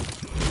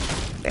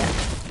 Yeah.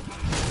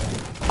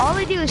 All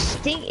they do is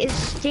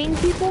sting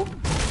people?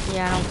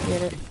 Yeah, I don't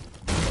get it.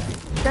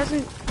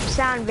 Doesn't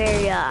sound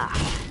very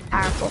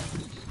powerful.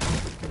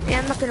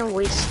 Yeah, I'm not gonna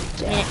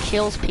waste. I mean, it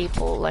kills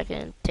people, like,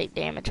 and take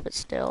damage, but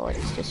still, like,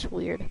 it's just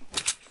weird.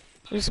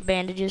 There's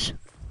bandages.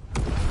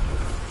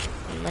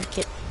 And the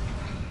kit.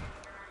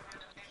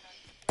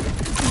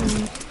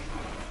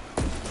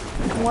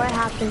 What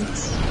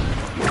happens?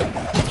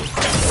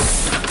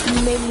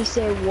 You made me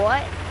say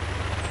what?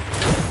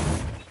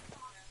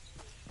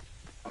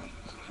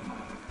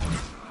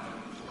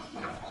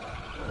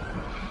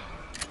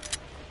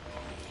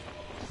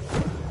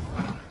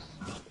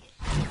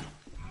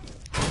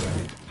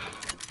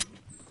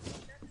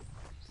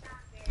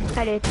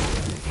 I did.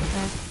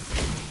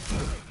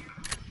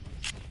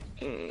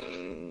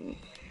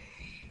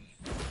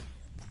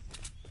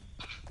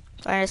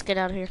 Alright, let's get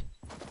out of here.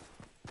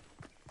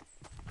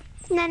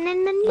 Na, na,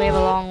 na, We have a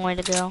na. long way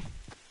to go.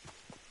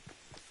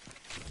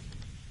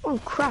 Oh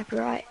crap,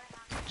 you're right.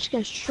 It's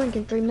gonna shrink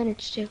in 3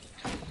 minutes too.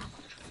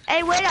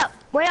 Hey, wait up,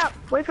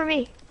 wait for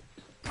me.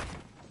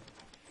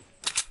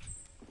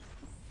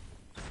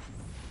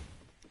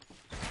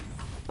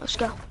 Let's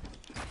go.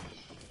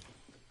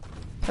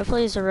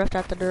 Hopefully there's a rift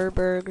at the Der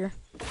Burger.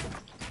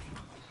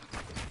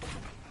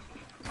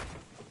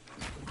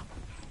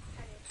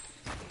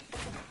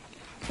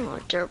 Oh,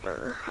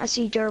 Durburger. I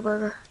see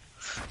Durburger.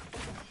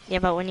 Yeah,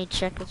 but we need to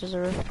check if there's a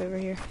rift over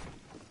here.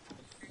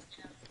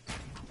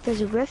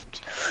 There's a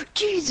rift?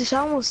 Jesus, I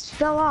almost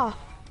fell off.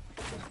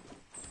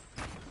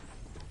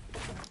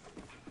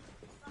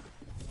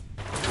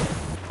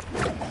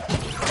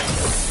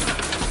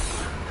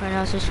 Alright, now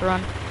let's just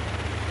run.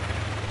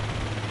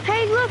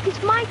 Hey, look,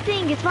 it's my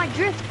thing. It's my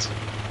drift.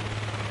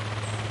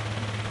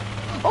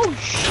 Oh,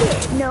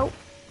 shit. No.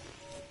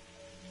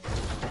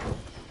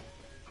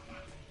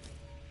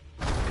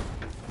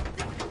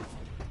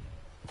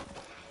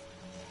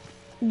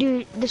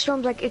 Dude, the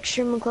storm's like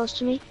extremely close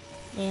to me.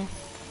 Yeah.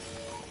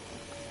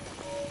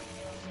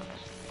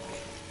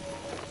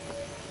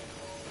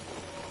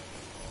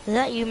 Is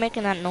that you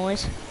making that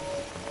noise?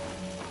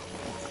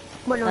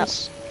 What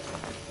noise?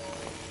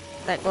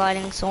 That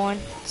gliding sound?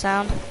 I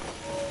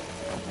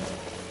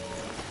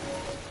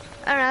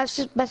don't know,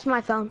 that's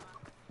my phone.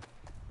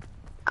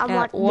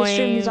 The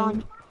stream is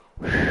on.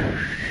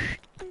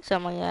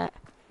 Something like that.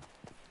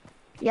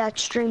 Yeah,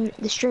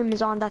 the stream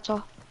is on, that's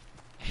all.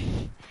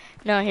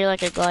 No, I hear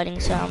like a gliding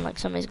sound, like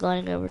somebody's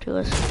gliding over to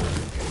us.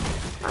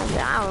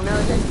 I don't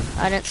know then.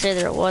 I didn't say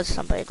there was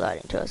somebody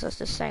gliding to us, I was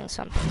just saying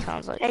something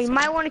sounds like. Hey, you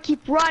might want to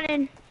keep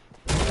running.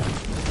 That's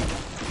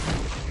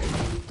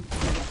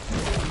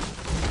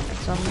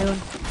what I'm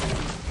doing.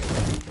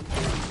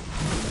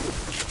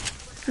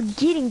 I'm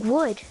getting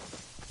wood.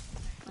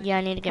 Yeah,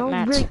 I need to get Oh,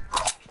 mats. really?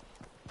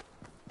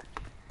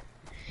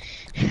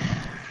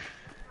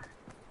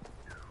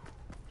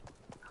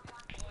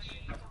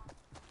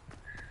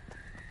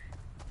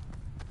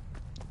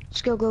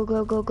 Let's go, go,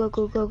 go, go, go,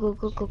 go, go, go,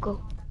 go, go,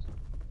 go.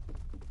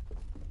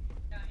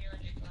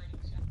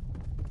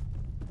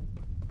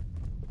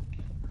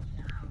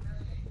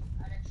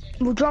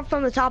 We'll jump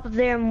from the top of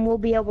there and we'll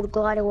be able to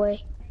glide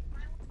away.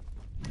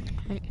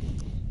 We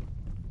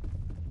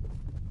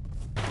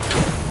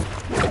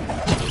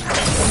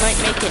might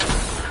make it.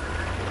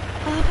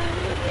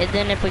 And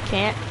then if we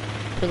can't,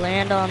 we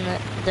land on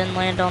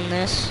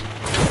this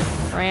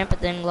ramp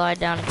and then glide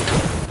down again.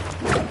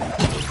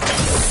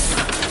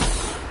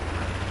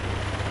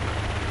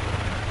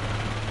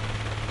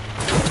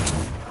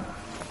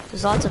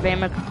 There's lots of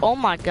ammo. Oh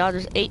my god,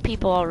 there's 8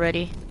 people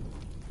already.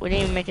 We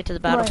didn't even make it to the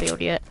battlefield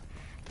yet.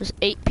 There's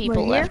 8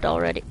 people left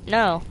already.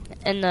 No,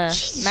 in the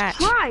match.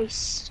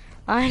 Christ!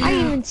 I know. I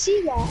didn't even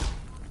see that. 8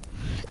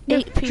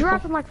 They're people.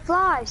 dropping like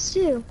flies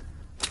too.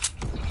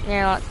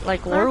 Yeah,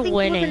 like we're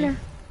winning.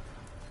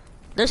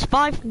 There's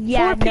 4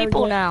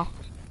 people now.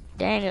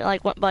 Dang, it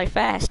like went by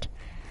fast.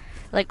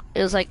 Like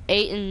it was like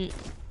 8 and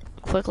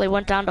quickly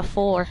went down to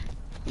 4.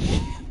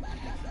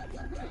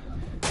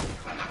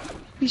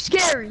 You're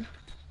scary.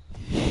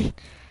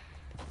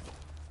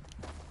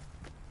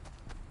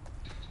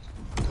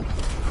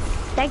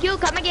 Thank you,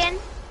 come again.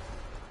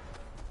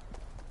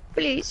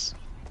 Please.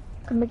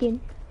 Come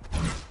again.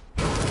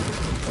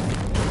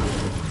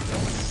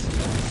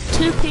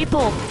 2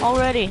 people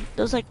already.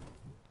 There's like,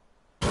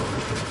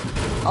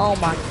 oh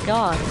my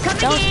god. Come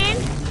again.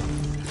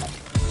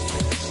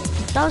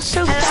 That was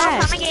so Hello,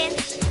 fast. come again.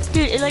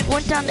 Dude, it like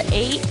went down to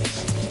 8,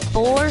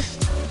 4,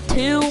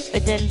 2,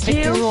 and then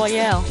Victory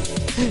Royale.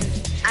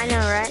 I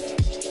know, right?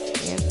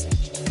 Yeah.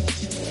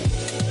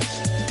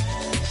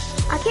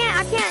 I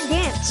can't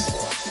dance.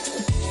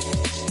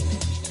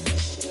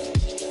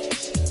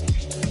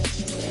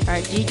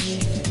 Alright, GG.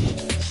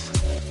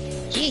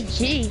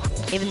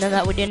 GG. Even though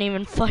that we didn't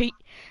even fight.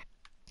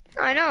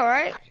 I know,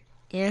 right?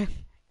 Yeah.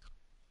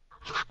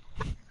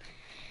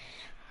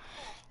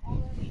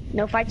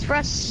 No fights for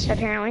us,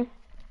 apparently.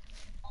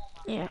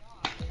 Yeah.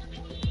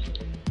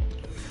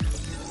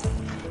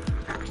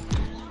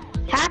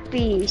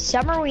 Happy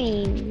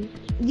Summerween.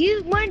 Do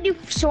you want to do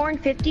soaring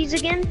 50s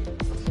again?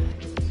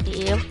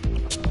 Yep.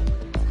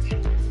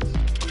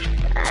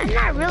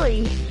 Not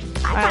really.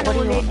 I Alright, kind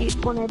what of do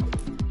you wanted.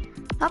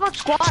 How about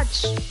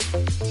squads?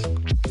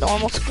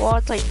 Normal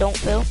squads like don't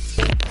fill.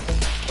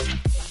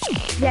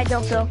 Yeah,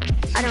 don't fill.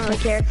 I don't really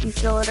care if you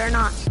fill it or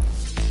not.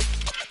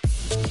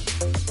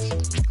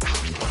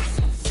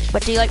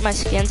 But do you like my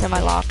skins in my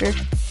locker?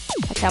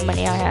 Like how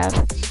many I have?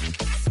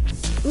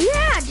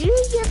 Yeah, dude,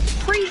 you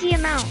have a crazy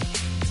amount.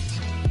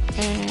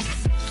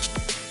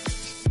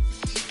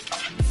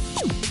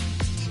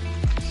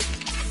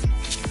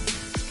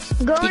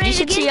 Dude, you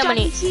should see how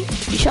many.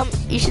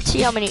 You should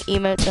see how many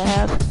emotes I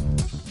have.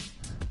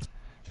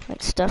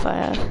 Like stuff I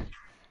have.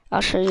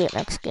 I'll show you it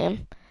next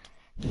game.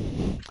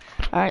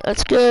 Alright,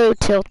 let's go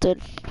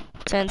Tilted.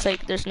 Since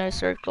like there's no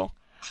circle.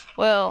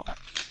 Well,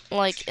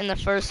 like in the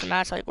first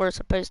match, like we're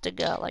supposed to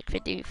go like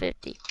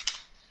 50-50.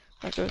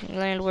 Like we can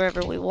land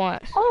wherever we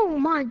want. Oh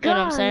my god! You know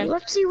what I'm saying?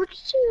 Let's see what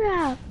you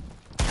have.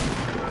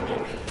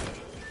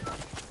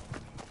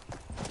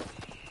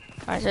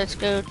 Alright, so let's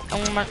go. I'm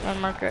gonna mark my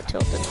marker at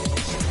Tilted.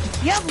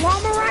 You have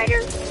Llama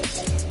Rider?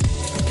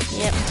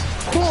 Yep.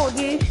 Cool,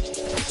 dude.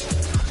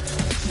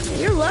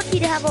 You're lucky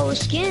to have all the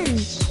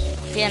skins.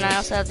 Yeah, and I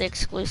also have the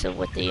exclusive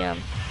with the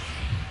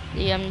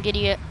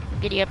giddy up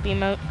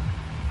emote.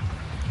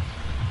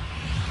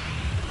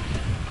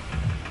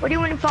 Where do you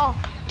want to fall?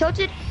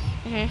 Tilted?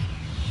 We're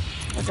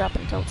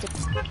dropping Tilted.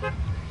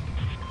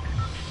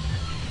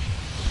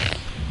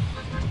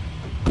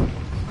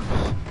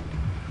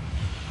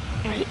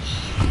 Alright.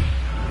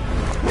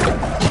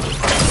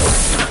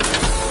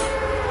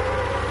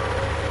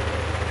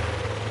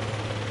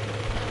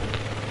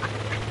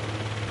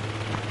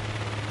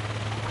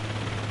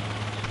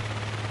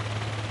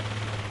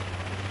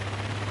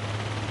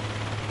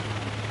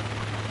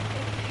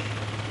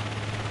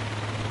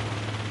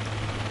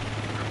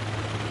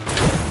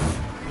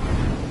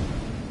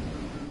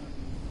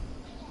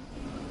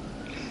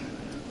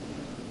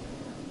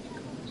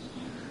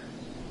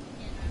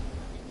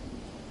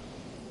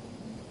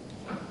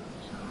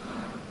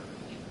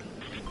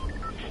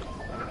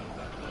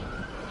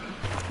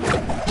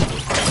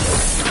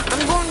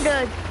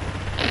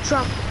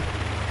 Trump.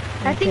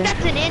 I think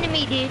that's an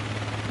enemy, dude.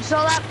 You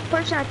saw that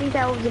person? I think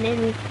that was an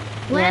enemy.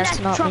 Land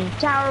at Trump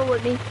Tower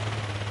with me.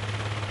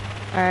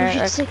 Alright.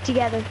 We should stick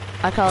together.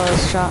 I call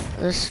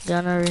this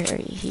gunner right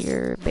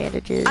here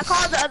bandages. I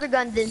call it the other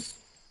gun then.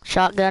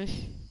 Shotgun.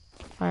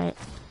 Alright.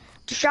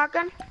 The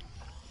shotgun?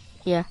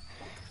 Yeah.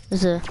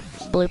 There's a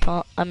blue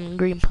pump.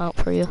 Green pump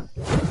for you.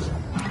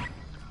 Not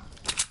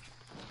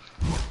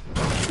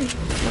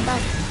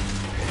bad.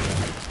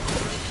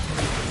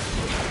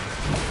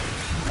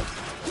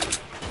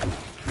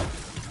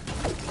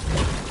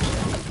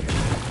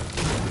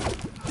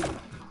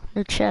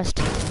 New chest.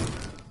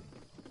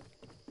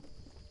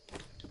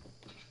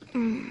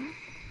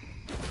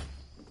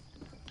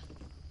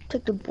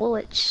 Took the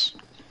bullets.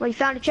 Well, you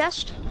found a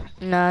chest?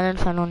 No, I didn't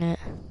find one yet.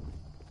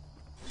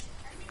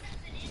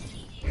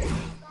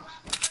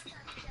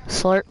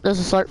 Slurp. There's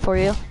a slurp for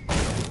you.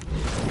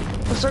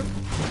 A slurp?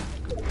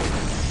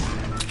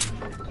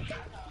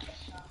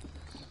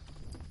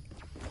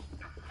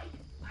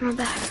 Not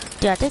bad.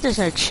 Yeah, I think there's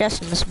no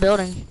chest in this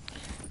building.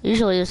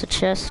 Usually there's a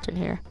chest in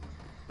here.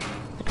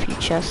 A few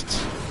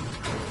chests.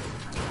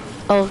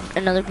 Oh,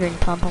 another green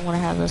pump. I'm gonna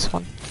have this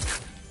one.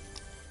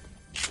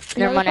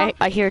 Never mind,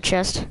 I hear a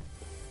chest.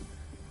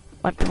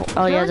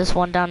 Oh yeah, this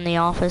one down in the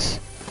office.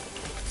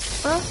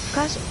 Oh,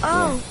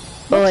 yeah.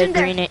 What's a in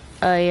there?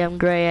 green,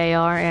 gray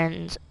AR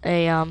and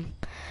a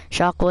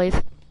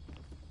shockwave.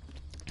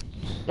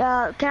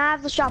 Can I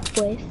have the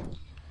shockwave?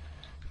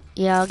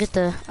 Yeah,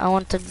 I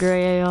want the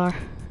gray AR.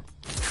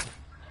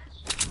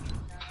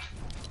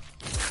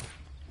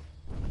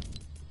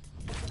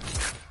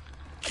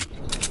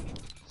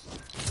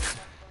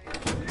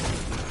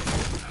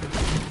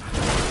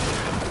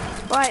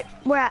 Right,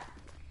 where at?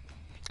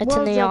 It's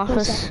in the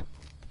office.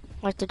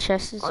 Like the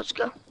chest is. Let's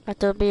go. Like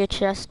there'll be a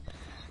chest.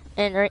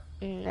 And right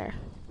in there.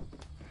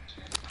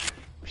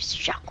 Where's the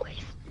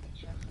shockwave?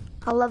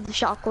 I love the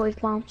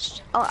shockwave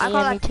bombs. Oh, I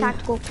call that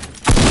tactical.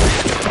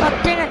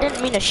 Oh dang, I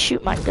didn't mean to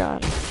shoot my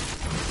gun.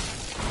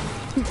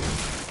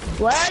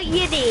 Well,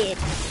 you did.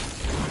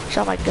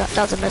 Shot my gun.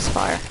 That was a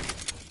misfire.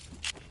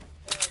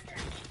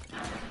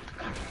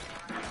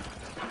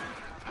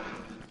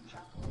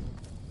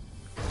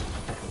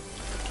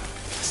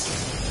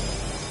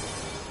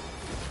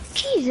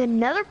 Jeez,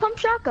 another pump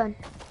shotgun.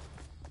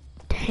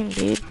 Dang,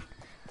 dude.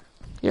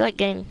 You like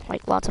getting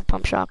like lots of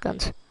pump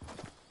shotguns.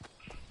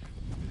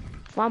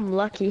 Well, I'm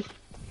lucky.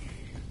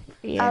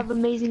 Yeah. I have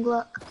amazing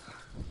luck.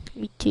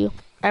 Me too.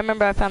 I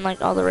remember I found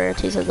like all the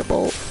rarities of the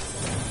bolt.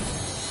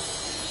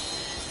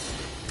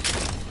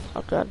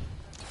 Oh god.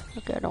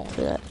 Okay, I don't want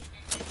to do that.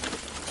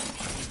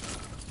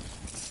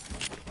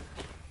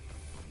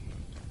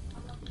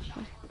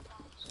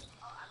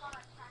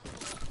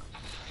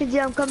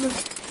 Yeah, I'm coming.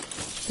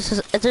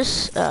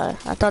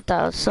 I thought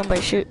that was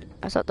somebody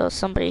I thought that was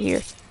somebody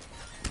here.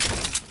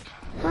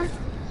 What?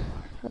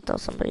 I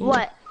thought somebody here.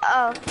 What?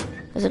 Oh.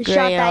 There's a the gray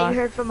shot that AR. you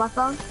heard from my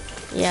phone?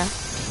 Yeah.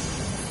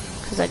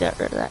 Cause I got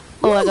rid of that.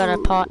 Oh, I got a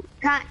pot.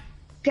 Can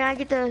I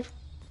get the...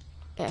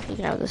 Yeah, you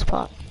can have this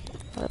pot.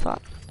 Another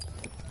pot.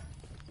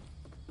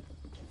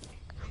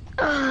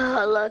 Oh,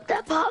 I love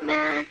that pot,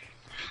 man.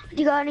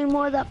 You got any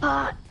more of that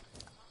pot?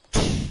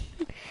 No,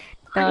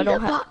 I need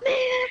don't that have. pot,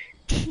 man.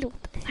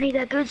 I need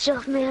that good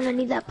stuff, man. I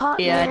need that pot,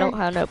 Yeah, man. I don't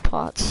have no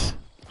pots.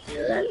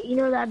 You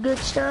know that good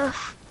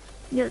stuff?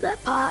 You know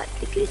that pot,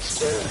 the good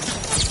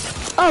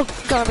stuff. Oh,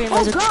 God, I'm being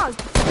lasered. Oh, God!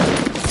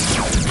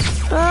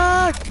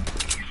 Ah!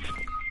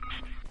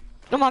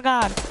 Oh, my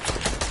God.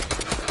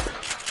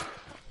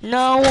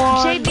 No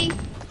one Save me.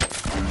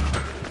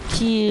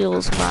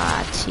 kills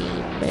my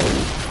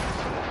teammate.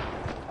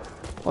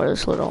 Or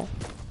this little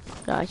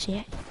guy.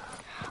 Yeah.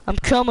 I'm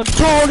coming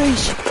for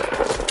these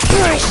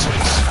curses.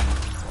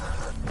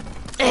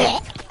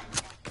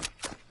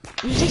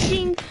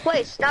 16th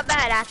place, not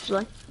bad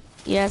actually.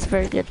 Yeah, it's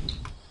very good.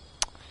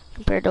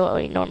 Compared to what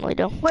we normally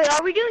do. Wait,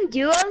 are we doing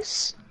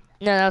duos?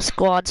 No,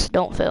 squads,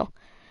 don't fail.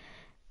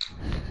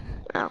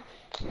 Oh.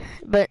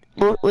 But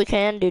we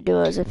can do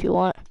duos if you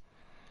want.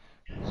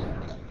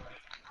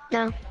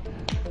 No.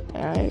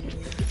 Alright.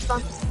 It's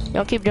fun.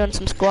 Y'all keep doing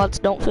some squads,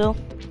 don't Phil?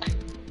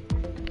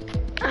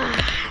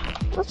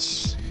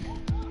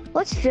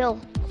 Let's Phil.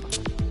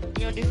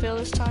 You wanna do Phil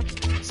this time?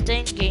 Stay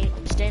in game,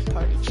 stay in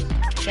party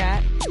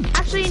chat.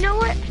 Actually, you know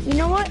what?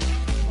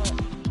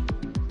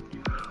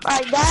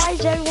 Alright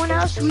guys, everyone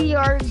else, we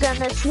are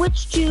gonna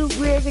switch to,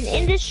 we're gonna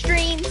end this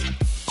stream,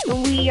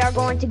 and we are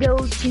going to go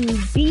to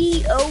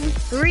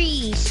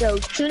BO3, so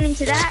tune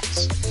into that.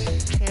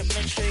 Yeah,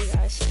 make sure you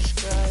guys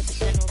subscribe,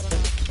 then we're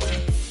gonna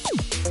play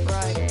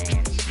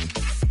Friday.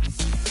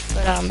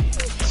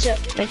 But So,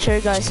 make sure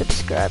you guys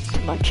subscribe to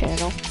my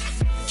channel.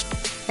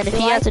 And if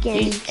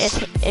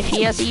if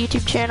he has a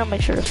YouTube channel,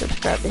 make sure to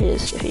subscribe to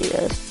his if he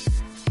does.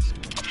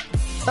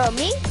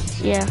 Me?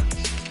 Yeah.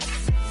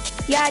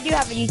 Yeah, I do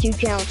have a YouTube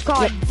channel. It's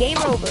called Game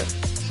Over.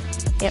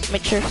 Yep,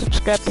 make sure to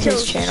subscribe to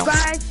his channel.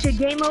 Subscribe to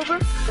Game Over.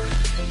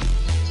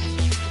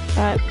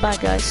 Alright, bye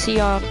guys. See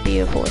you on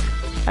BO4.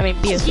 I mean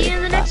BO3. See you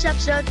in the next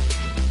episode.